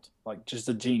the world, like just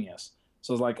a genius.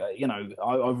 So I was like,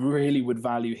 I really would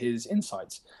value his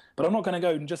insights, but I'm not going to go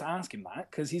and just ask him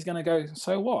that because he's going to go,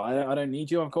 so what? I don't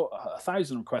need you. I've got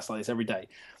 1,000 requests like this every day.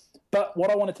 But what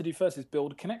I wanted to do first is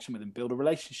build a connection with him, build a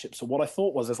relationship. So what I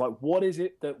thought was like, what is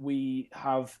it that we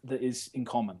have that is in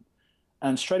common?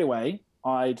 And straight away,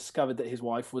 I discovered that his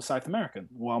wife was South American.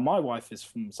 Well, my wife is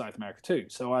from South America too.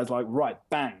 So I was like, right,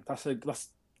 bang, that's an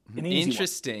easy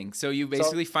Interesting. One. So you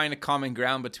basically find a common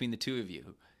ground between the two of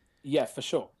you. Yeah, for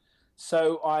sure.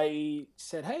 So I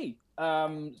said, hey,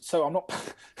 so I'm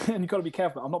not, and you've got to be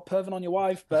careful, I'm not perving on your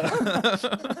wife, but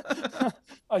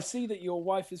I see that your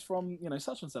wife is from,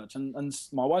 such and such, and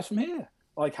my wife's from here.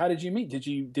 Like, how did you meet? Did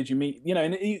you meet,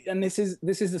 and this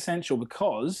is essential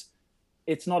because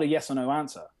it's not a yes or no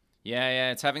answer.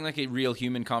 Yeah. It's having like a real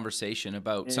human conversation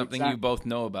about something you both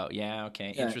know about. Yeah.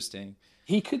 Okay. Yeah. Interesting.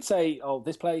 He could say, oh,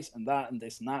 this place and that and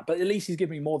this and that, but at least he's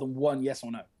giving me more than one yes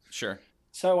or no. Sure.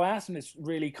 So I asked him this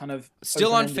really kind of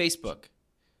still on Facebook.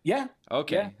 Yeah.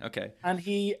 Okay. Yeah. Okay. And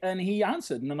he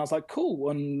answered, and then I was like, cool.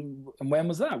 And when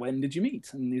was that? When did you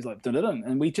meet? And he's like, dun dun dun.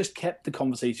 And we just kept the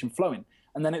conversation flowing.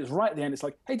 And then it was right at the end. It's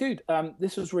like, hey, dude,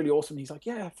 this was really awesome. He's like,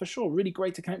 yeah, for sure, really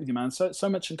great to connect with you, man. So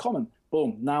much in common.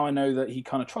 Boom. Now I know that he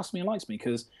kind of trusts me and likes me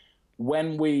because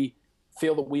when we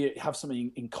feel that we have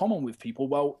something in common with people,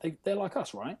 well, they're like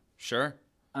us, right? Sure.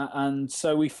 And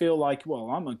so we feel like, well,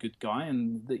 I'm a good guy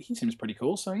and he seems pretty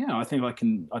cool. So, yeah, I think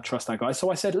I trust that guy. So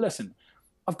I said, listen,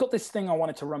 I've got this thing I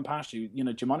wanted to run past you.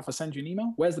 Do you mind if I send you an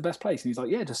email? Where's the best place? And he's like,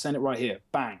 yeah, just send it right here.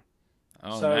 Bang.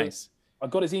 Oh, so nice. I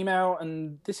got his email,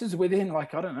 and this is within,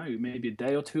 like, I don't know, maybe a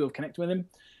day or two of connecting with him.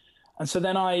 And so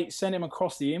then I sent him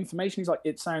across the information. He's like,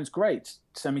 it sounds great.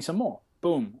 Send me some more.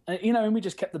 Boom. And, and we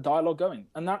just kept the dialogue going.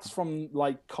 And that's from,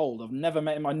 like, cold. I've never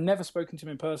met him. I've never spoken to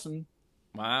him in person.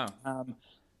 Wow.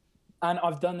 And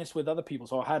I've done this with other people.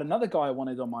 So I had another guy I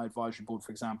wanted on my advisory board,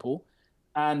 for example.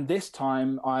 And this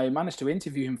time I managed to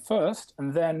interview him first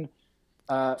and then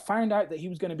found out that he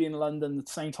was going to be in London at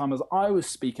the same time as I was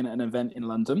speaking at an event in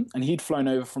London. And he'd flown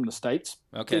over from the States.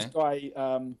 Okay. This guy,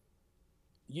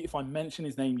 if I mention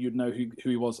his name, you'd know who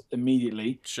he was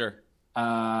immediately. Sure.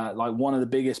 Like one of the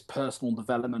biggest personal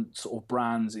development sort of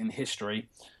brands in history.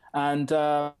 And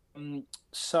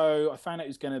so I found out he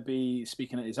was going to be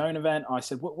speaking at his own event. I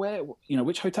said, where,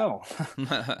 which hotel?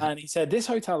 And he said, this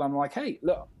hotel. I'm like, hey,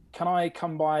 look, can I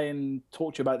come by and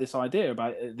talk to you about this idea,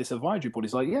 about this advisory board?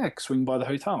 He's like, yeah, swing by the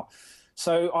hotel.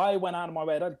 So I went out of my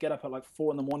way. I'd get up at like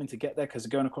 4 a.m. to get there because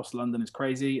going across London is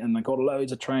crazy. And I got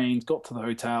loads of trains, got to the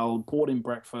hotel, bought him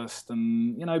breakfast,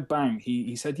 and, bang,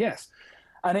 he said yes.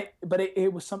 And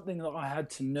it was something that I had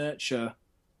to nurture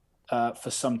for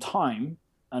some time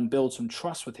and build some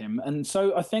trust with him. And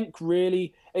so I think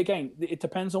really, again, it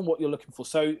depends on what you're looking for.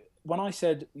 So when I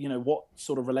said, what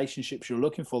sort of relationships you're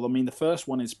looking for, I mean, the first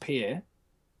one is peer.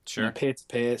 Sure.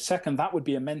 Peer-to-peer. Second, that would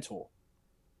be a mentor.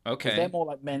 Okay. They're more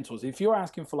like mentors. If you're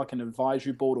asking for like an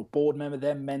advisory board or board member,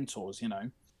 they're mentors,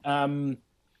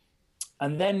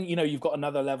 And then, you've got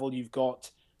another level. You've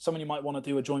got someone you might want to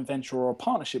do a joint venture or a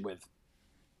partnership with.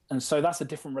 And so that's a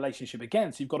different relationship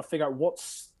again. So you've got to figure out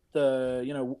what's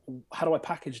how do I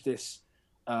package this,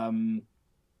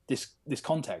 this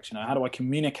context? How do I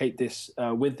communicate this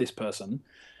with this person?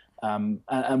 And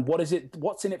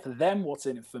what's in it for them? What's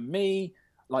in it for me?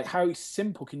 Like, how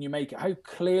simple can you make it? How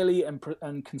clearly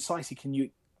and concisely can you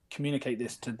communicate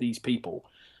this to these people?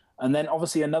 And then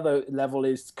obviously another level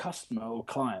is customer or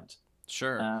client.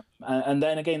 Sure. And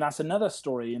then again, that's another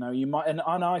story. You might, and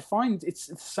I find it's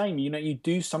the same. You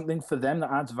do something for them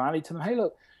that adds value to them. Hey,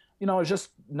 look, I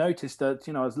just noticed that,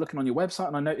 I was looking on your website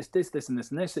and I noticed this, and this,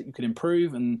 and this that you could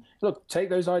improve. And look, take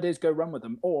those ideas, go run with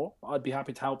them, or I'd be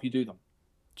happy to help you do them.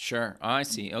 Sure. I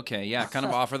see. Okay. Yeah. Kind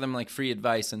of offer them like free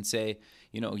advice and say,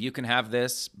 you can have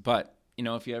this, but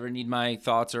if you ever need my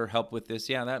thoughts or help with this,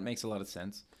 yeah, that makes a lot of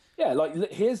sense. Yeah,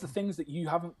 like here's the things that you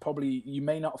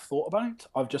may not have thought about.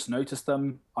 I've just noticed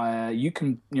them. You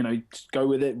can, just go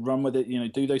with it, run with it,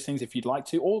 do those things if you'd like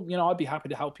to, or, I'd be happy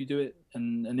to help you do it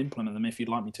and implement them if you'd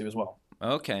like me to as well.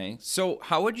 Okay. So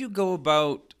how would you go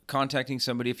about contacting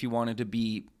somebody if you wanted to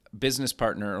be business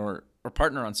partner or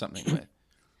partner on something with?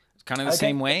 It's kind of the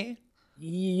same way?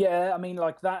 Yeah, I mean,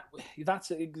 like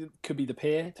it could be the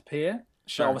peer to peer.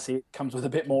 Sure. But obviously it comes with a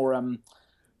bit more,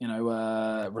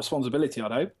 responsibility,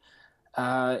 I'd hope.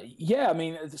 Yeah, I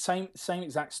mean, the same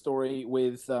exact story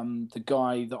with the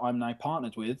guy that I'm now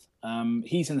partnered with.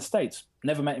 He's in the States.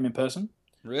 Never met him in person.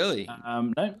 Really?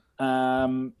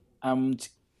 No. And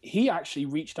he actually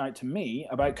reached out to me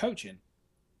about coaching.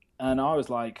 And I was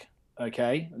like,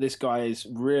 okay, this guy is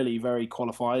really very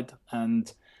qualified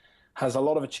and has a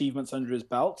lot of achievements under his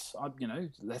belt.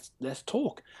 Let's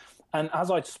talk. And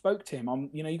as I spoke to him,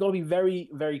 you got to be very,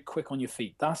 very quick on your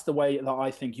feet. That's the way that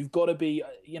I think. You've got to be,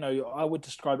 I would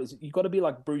describe it as you've got to be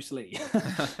like Bruce Lee.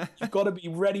 You've got to be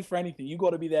ready for anything. You've got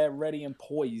to be there ready and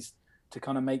poised to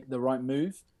kind of make the right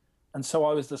move. And so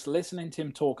I was just listening to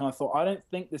him talk, and I thought, I don't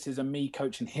think this is a me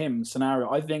coaching him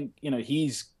scenario. I think,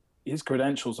 his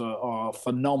credentials are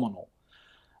phenomenal.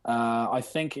 I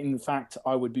think, in fact,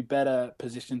 I would be better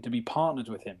positioned to be partnered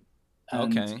with him.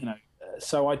 And, okay.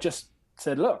 So I just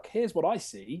said, look, here's what I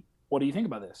see. What do you think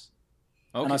about this?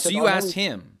 Okay, so you asked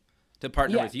him to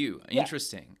partner with you.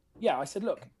 Interesting. Yeah, I said,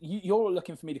 look, you're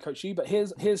looking for me to coach you, but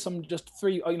here's some just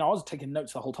three. I was taking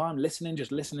notes the whole time, listening.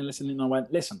 And I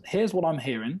went, listen, here's what I'm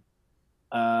hearing.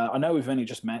 I know we've only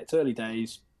just met. It's early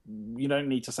days. You don't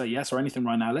need to say yes or anything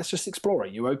right now. Let's just explore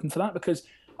it. You open for that? Because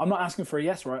I'm not asking for a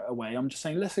yes right away. I'm just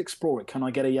saying, let's explore it. Can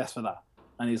I get a yes for that?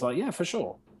 And he's like, yeah, for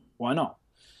sure. Why not?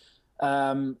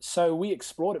 So we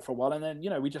explored it for a while, and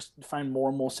then, we just found more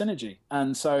and more synergy.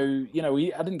 And so, I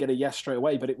didn't get a yes straight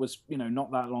away, but it was,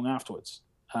 not that long afterwards.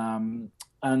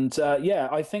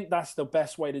 I think that's the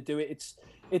best way to do it.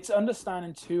 It's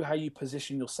understanding too how you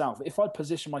position yourself. If I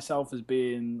position myself as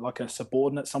being like a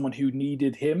subordinate, someone who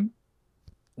needed him,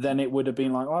 then it would have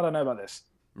been like, oh, I don't know about this.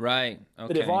 Right. Okay.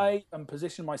 But if I am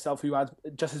positioning myself who adds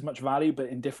just as much value, but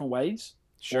in different ways,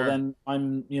 sure, well, then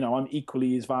I'm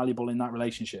equally as valuable in that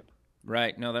relationship.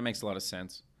 Right. No, that makes a lot of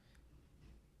sense.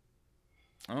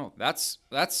 Oh, that's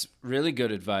really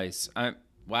good advice.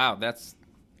 Wow, that's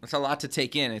a lot to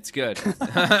take in. It's good.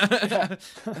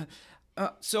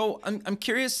 So I'm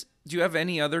curious, do you have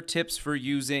any other tips for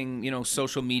using,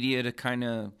 social media to kind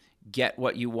of get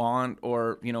what you want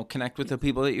or, connect with the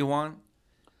people that you want?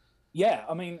 Yeah,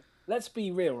 I mean, let's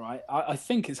be real, right? I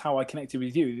think it's how I connected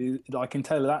with you. I can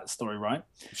tell that story, right?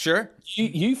 Sure.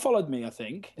 You followed me, I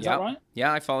think. Is that right?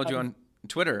 Yeah, I followed you on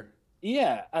Twitter.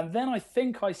 Yeah, and then I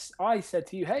think I said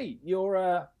to you, hey,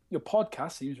 your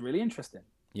podcast seems really interesting.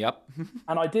 Yep.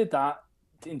 And I did that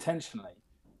intentionally.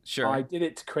 Sure. I did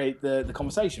it to create the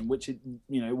conversation, which it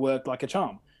worked like a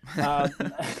charm.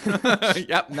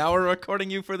 Yep. Now we're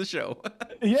recording you for the show.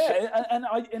 Yeah,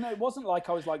 and it wasn't like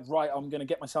I was like, right, I'm going to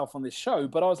get myself on this show,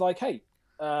 but I was like, hey,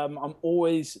 I'm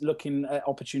always looking at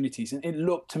opportunities, and it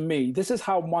looked to me, this is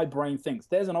how my brain thinks.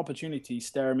 There's an opportunity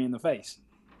staring me in the face,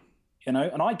 and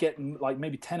I get like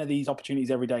maybe 10 of these opportunities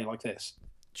every day like this.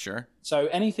 Sure. So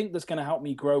anything that's going to help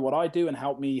me grow what I do and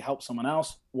help me help someone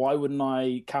else, why wouldn't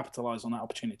I capitalize on that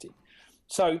opportunity?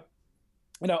 So,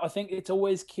 I think it's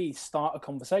always key, start a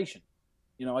conversation.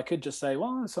 I could just say,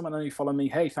 well, someone only follow me.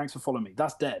 Hey, thanks for following me.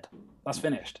 That's dead. That's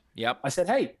finished. Yep. I said,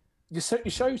 hey, your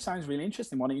show sounds really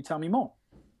interesting. Why don't you tell me more?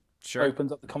 Sure.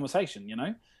 Opens up the conversation,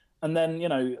 And then,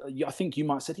 I think you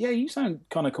might have said, yeah, you sound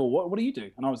kind of cool. What do you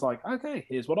do? And I was like, okay,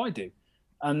 here's what I do.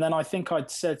 And then I think I'd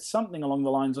said something along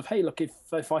the lines of, hey, look,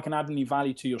 if I can add any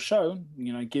value to your show,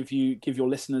 give your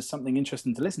listeners something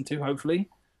interesting to listen to, hopefully,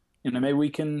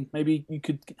 maybe you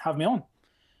could have me on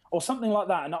or something like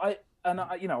that. And and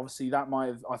obviously that might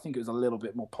have, I think it was a little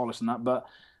bit more polished than that, but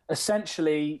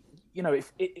essentially,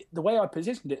 if the way I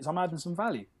positioned it is I'm adding some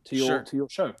value to your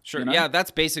show. Sure. Yeah,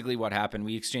 that's basically what happened.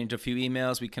 We exchanged a few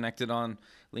emails. We connected on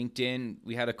LinkedIn.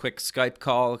 We had a quick Skype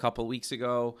call a couple of weeks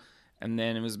ago. And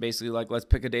then it was basically like, let's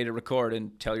pick a day to record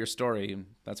and tell your story. And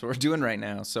that's what we're doing right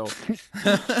now. So,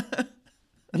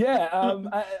 yeah,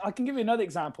 I can give you another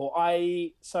example.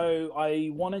 I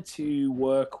wanted to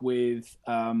work with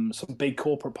some big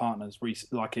corporate partners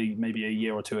maybe a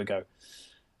year or two ago.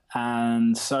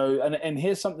 And so, and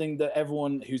here's something that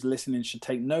everyone who's listening should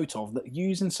take note of, that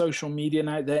using social media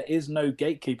now, there is no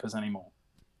gatekeepers anymore.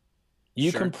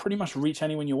 You can pretty much reach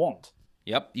anyone you want.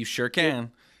 Yep, you sure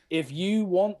can. If you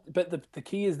want, but the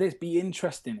key is this: be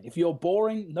interesting. If you're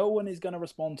boring, no one is going to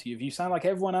respond to you. If you sound like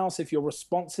everyone else, if your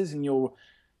responses and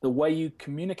the way you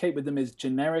communicate with them is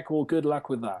generic, well, good luck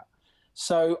with that.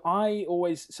 So I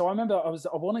remember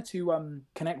I wanted to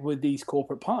connect with these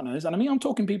corporate partners, and I mean I'm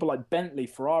talking people like Bentley,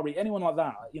 Ferrari, anyone like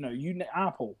that.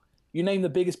 Apple, you name the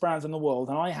biggest brands in the world.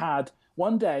 And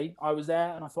one day I was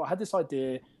there, and I thought I had this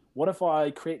idea. What if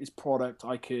I create this product?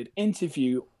 I could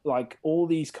interview like all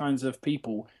these kinds of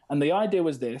people, and the idea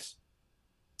was this: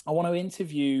 I want to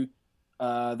interview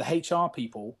the HR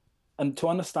people, and to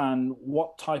understand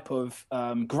what type of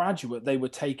graduate they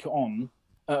would take on.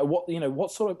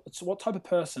 What type of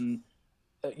person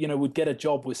would get a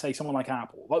job with, say, someone like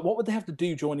Apple? Like, what would they have to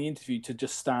do during the interview to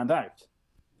just stand out?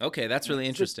 Okay, that's really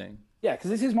interesting. Yeah, because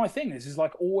this is my thing. This is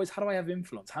like always, how do I have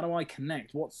influence? How do I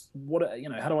connect?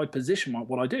 How do I position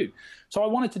what I do? So I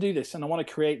wanted to do this, and I want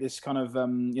to create this kind of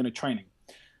training.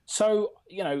 So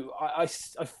I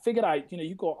figured out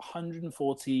you've got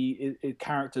 140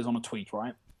 characters on a tweet,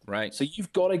 right? Right. So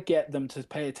you've got to get them to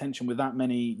pay attention with that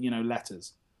many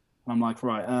letters. And I'm like,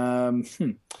 right,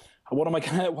 what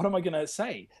am I gonna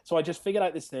say? So I just figured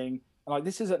out this thing. Like,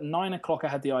 this is at 9 o'clock. I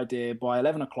had the idea. By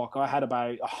 11 o'clock, I had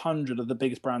about 100 of the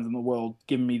biggest brands in the world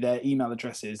giving me their email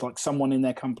addresses, like someone in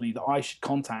their company that I should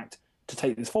contact to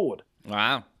take this forward.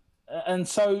 Wow. And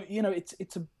so,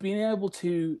 it's being able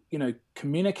to,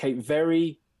 communicate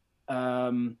very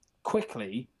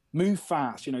quickly, move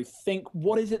fast, think,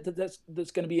 what is it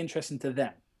that's going to be interesting to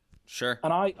them? Sure.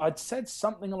 And I'd said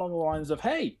something along the lines of,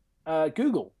 hey,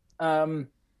 Google,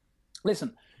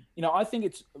 listen, I think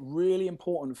it's really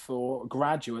important for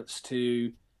graduates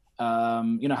to,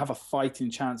 have a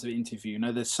fighting chance of interview.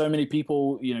 There's so many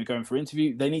people, going for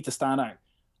interview. They need to stand out.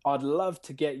 I'd love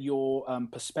to get your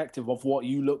perspective of what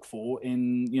you look for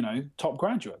in, top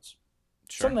graduates.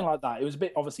 Sure. Something like that. It was a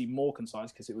bit obviously more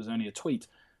concise because it was only a tweet,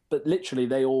 but literally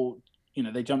they all,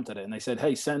 they jumped at it and they said,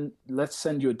 hey, let's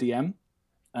send you a DM,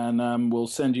 and we'll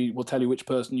tell you which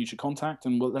person you should contact,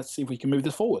 and let's see if we can move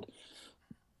this forward.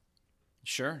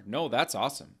 Sure. No, that's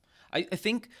awesome. I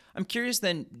think I'm curious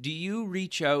then, do you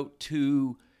reach out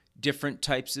to different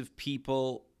types of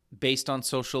people based on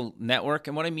social network?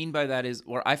 And what I mean by that is,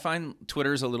 where I find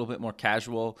Twitter's a little bit more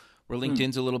casual, where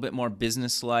LinkedIn's a little bit more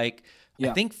business-like.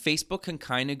 Yeah. I think Facebook can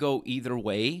kind of go either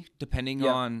way depending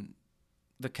on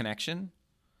the connection.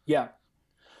 Yeah.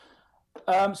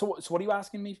 So what are you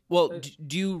asking me? Well,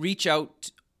 do you reach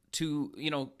out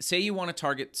to, say you want to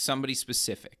target somebody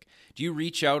specific? Do you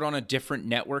reach out on a different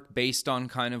network based on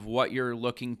kind of what you're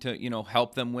looking to,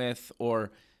 help them with,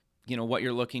 or, what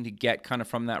you're looking to get kind of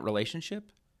from that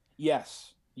relationship?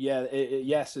 Yes. Yeah.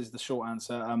 Yes is the short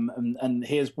answer. And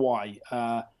here's why.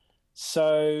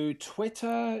 So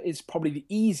Twitter is probably the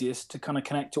easiest to kind of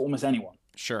connect to almost anyone.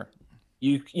 Sure.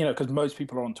 Because most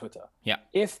people are on Twitter. Yeah.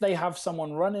 If they have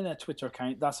someone running a Twitter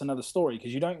account, that's another story,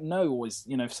 because you don't know always,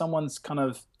 if someone's kind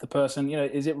of the person,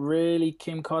 is it really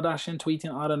Kim Kardashian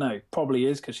tweeting? I don't know. Probably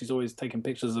is, because she's always taking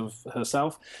pictures of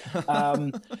herself.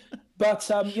 But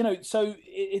so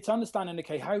it's understanding,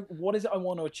 okay, what is it I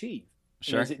want to achieve?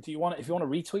 Sure. If you want to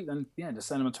retweet, then just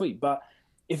send them a tweet. But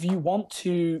if you want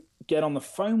to get on the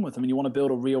phone with them and you want to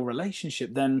build a real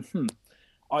relationship, then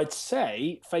I'd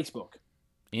say Facebook.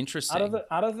 Interesting.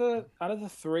 Out of the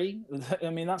three, I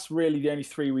mean, that's really the only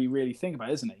three we really think about,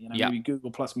 isn't it? Maybe Google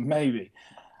Plus, maybe.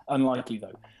 Unlikely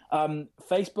though.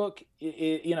 Facebook,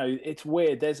 it's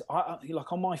weird. There's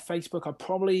like on my Facebook, I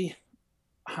probably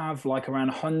have like around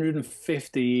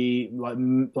 150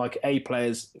 like A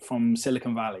players from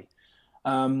Silicon Valley,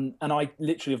 and I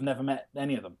literally have never met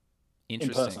any of them in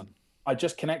person. I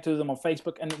just connected with them on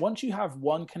Facebook, and once you have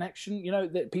one connection,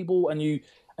 that people and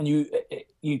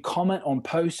you comment on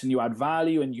posts and you add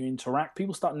value and you interact,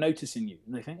 people start noticing you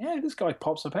and they think, yeah, this guy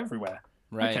pops up everywhere.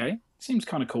 Right. Okay, seems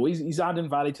kind of cool. He's adding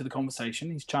value to the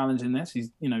conversation. He's challenging this. He's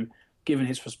giving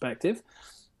his perspective,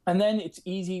 and then it's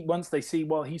easy once they see,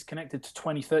 well, he's connected to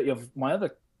 20, 30 of my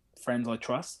other friends I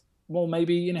trust. well,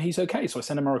 maybe, you know, he's okay. So I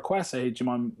send him a request, say, hey, do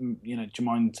you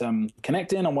mind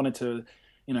connecting? I wanted to,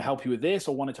 you know, help you with this,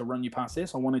 or wanted to run you past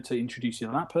this, or wanted to introduce you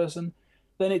to that person.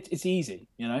 Then it's easy,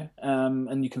 you know,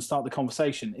 and you can start the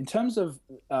conversation. In terms of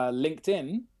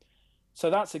LinkedIn, so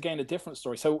that's again a different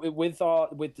story. So with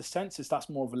the census, that's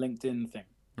more of a LinkedIn thing,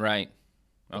 right?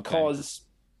 Okay. Because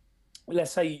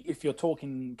let's say if you're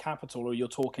talking capital, or you're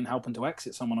talking helping to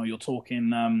exit someone, or you're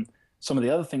talking some of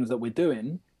the other things that we're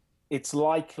doing, it's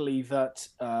likely that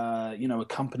you know, a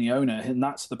company owner, and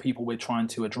that's the people we're trying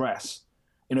to address.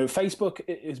 You know, Facebook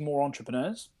is more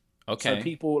entrepreneurs. Okay. So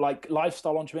people like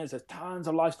lifestyle entrepreneurs, there's tons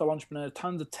of lifestyle entrepreneurs,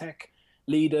 tons of tech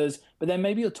leaders, but then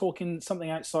maybe you're talking something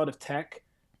outside of tech.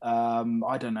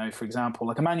 I don't know, for example,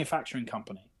 like a manufacturing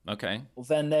company. Okay. Well,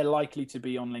 then they're likely to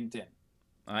be on LinkedIn.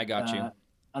 I got you.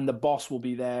 And the boss will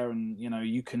be there, and, you know,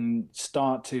 you can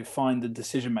start to find the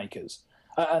decision makers.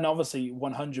 And obviously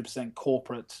 100%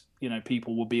 corporate, you know,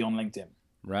 people will be on LinkedIn.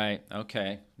 Right.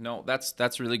 Okay. No,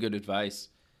 that's really good advice.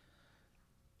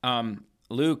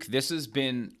 Luke, this has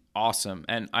been awesome,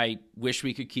 and I wish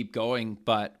we could keep going,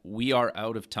 but we are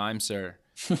out of time, sir.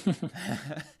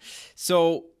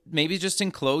 So maybe just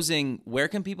in closing, where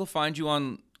can people find you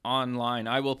online?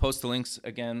 I will post the links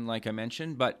again, like I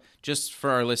mentioned, but just for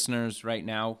our listeners right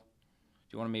now,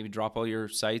 do you want to maybe drop all your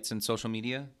sites and social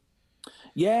media?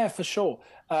 Yeah, for sure.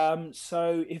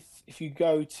 So if you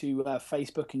go to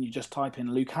Facebook and you just type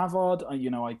in Luke Havard, you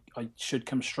know, I should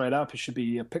come straight up. It should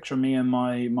be a picture of me and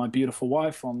my beautiful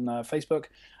wife on Facebook.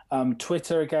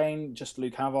 Twitter, again, just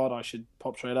Luke Havard. I should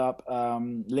pop straight up.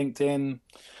 LinkedIn.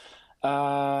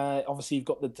 Obviously, you've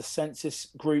got the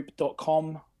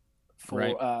thecensisgroup.com for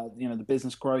right. You know, the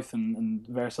business growth and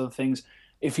various other things.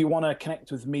 If you want to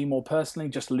connect with me more personally,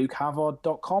 just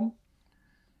lukehavard.com.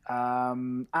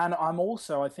 And I'm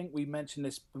also, I think we mentioned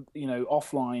this, you know,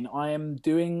 offline, I am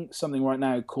doing something right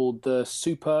now called the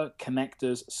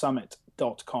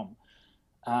superconnectorssummit.com.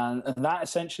 And that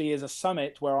essentially is a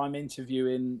summit where I'm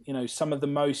interviewing, you know, some of the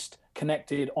most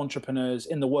connected entrepreneurs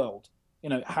in the world. You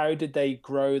know, how did they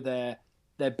grow their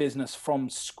business from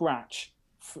scratch,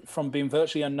 from being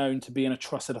virtually unknown to being a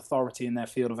trusted authority in their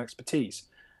field of expertise?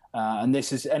 And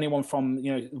this is anyone from,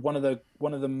 you know, one of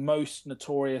the most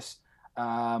notorious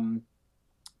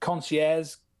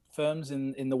concierge firms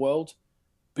in the world,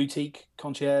 boutique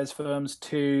concierge firms,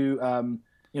 to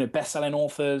you know, best-selling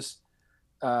authors,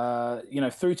 you know,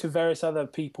 through to various other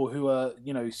people who are,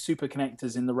 you know, super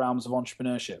connectors in the realms of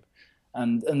entrepreneurship,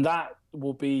 and that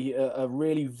will be a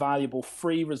really valuable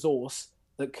free resource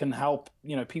that can help,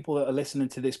 you know, people that are listening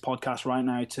to this podcast right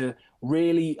now to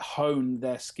really hone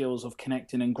their skills of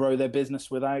connecting and grow their business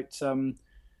without, you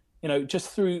know, just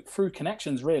through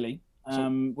connections, really.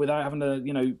 Without having to,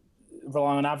 you know,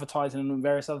 rely on advertising and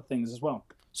various other things as well.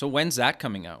 So when's that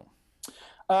coming out?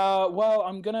 Well,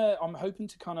 I'm hoping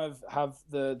to kind of have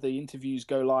the interviews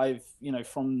go live, you know,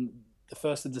 from the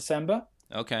 1st of December.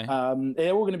 Okay.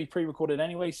 They're all going to be pre-recorded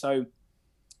anyway, so,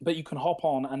 but you can hop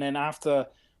on, and then after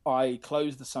I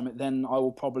close the summit, then I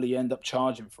will probably end up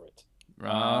charging for it.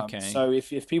 Okay. So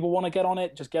if people want to get on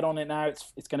it, just get on it now.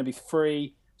 It's going to be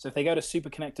free. So if they go to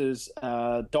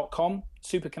superconnectors.com,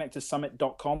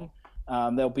 superconnectorsummit.com,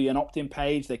 there'll be an opt-in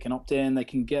page. They can opt in. They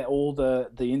can get all the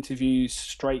interviews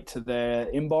straight to their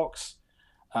inbox,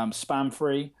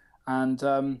 spam-free.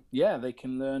 And, yeah, they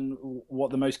can learn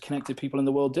what the most connected people in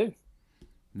the world do.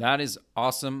 That is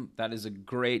awesome. That is a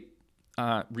great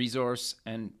resource.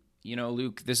 And, you know,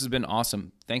 Luke, this has been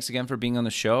awesome. Thanks again for being on the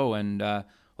show. And we'll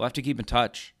have to keep in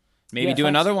touch. Maybe do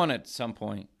another one at some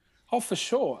point. Oh, for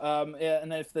sure. Yeah,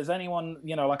 and if there's anyone,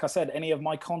 you know, like I said, any of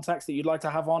my contacts that you'd like to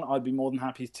have on, I'd be more than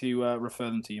happy to refer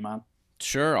them to you, man.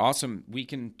 Sure. Awesome. We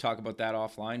can talk about that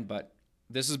offline, but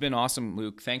this has been awesome,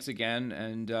 Luke. Thanks again,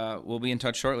 and we'll be in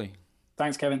touch shortly.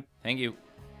 Thanks, Kevin. Thank you.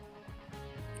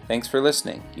 Thanks for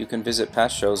listening. You can visit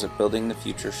past shows at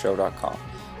buildingthefutureshow.com.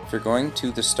 If you're going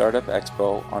to the Startup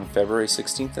Expo on February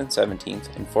 16th and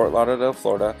 17th in Fort Lauderdale,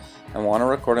 Florida, and want to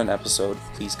record an episode,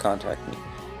 please contact me.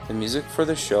 The music for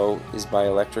the show is by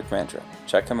Electric Mantra.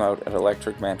 Check them out at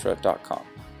electricmantra.com.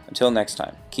 Until next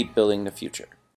time, keep building the future.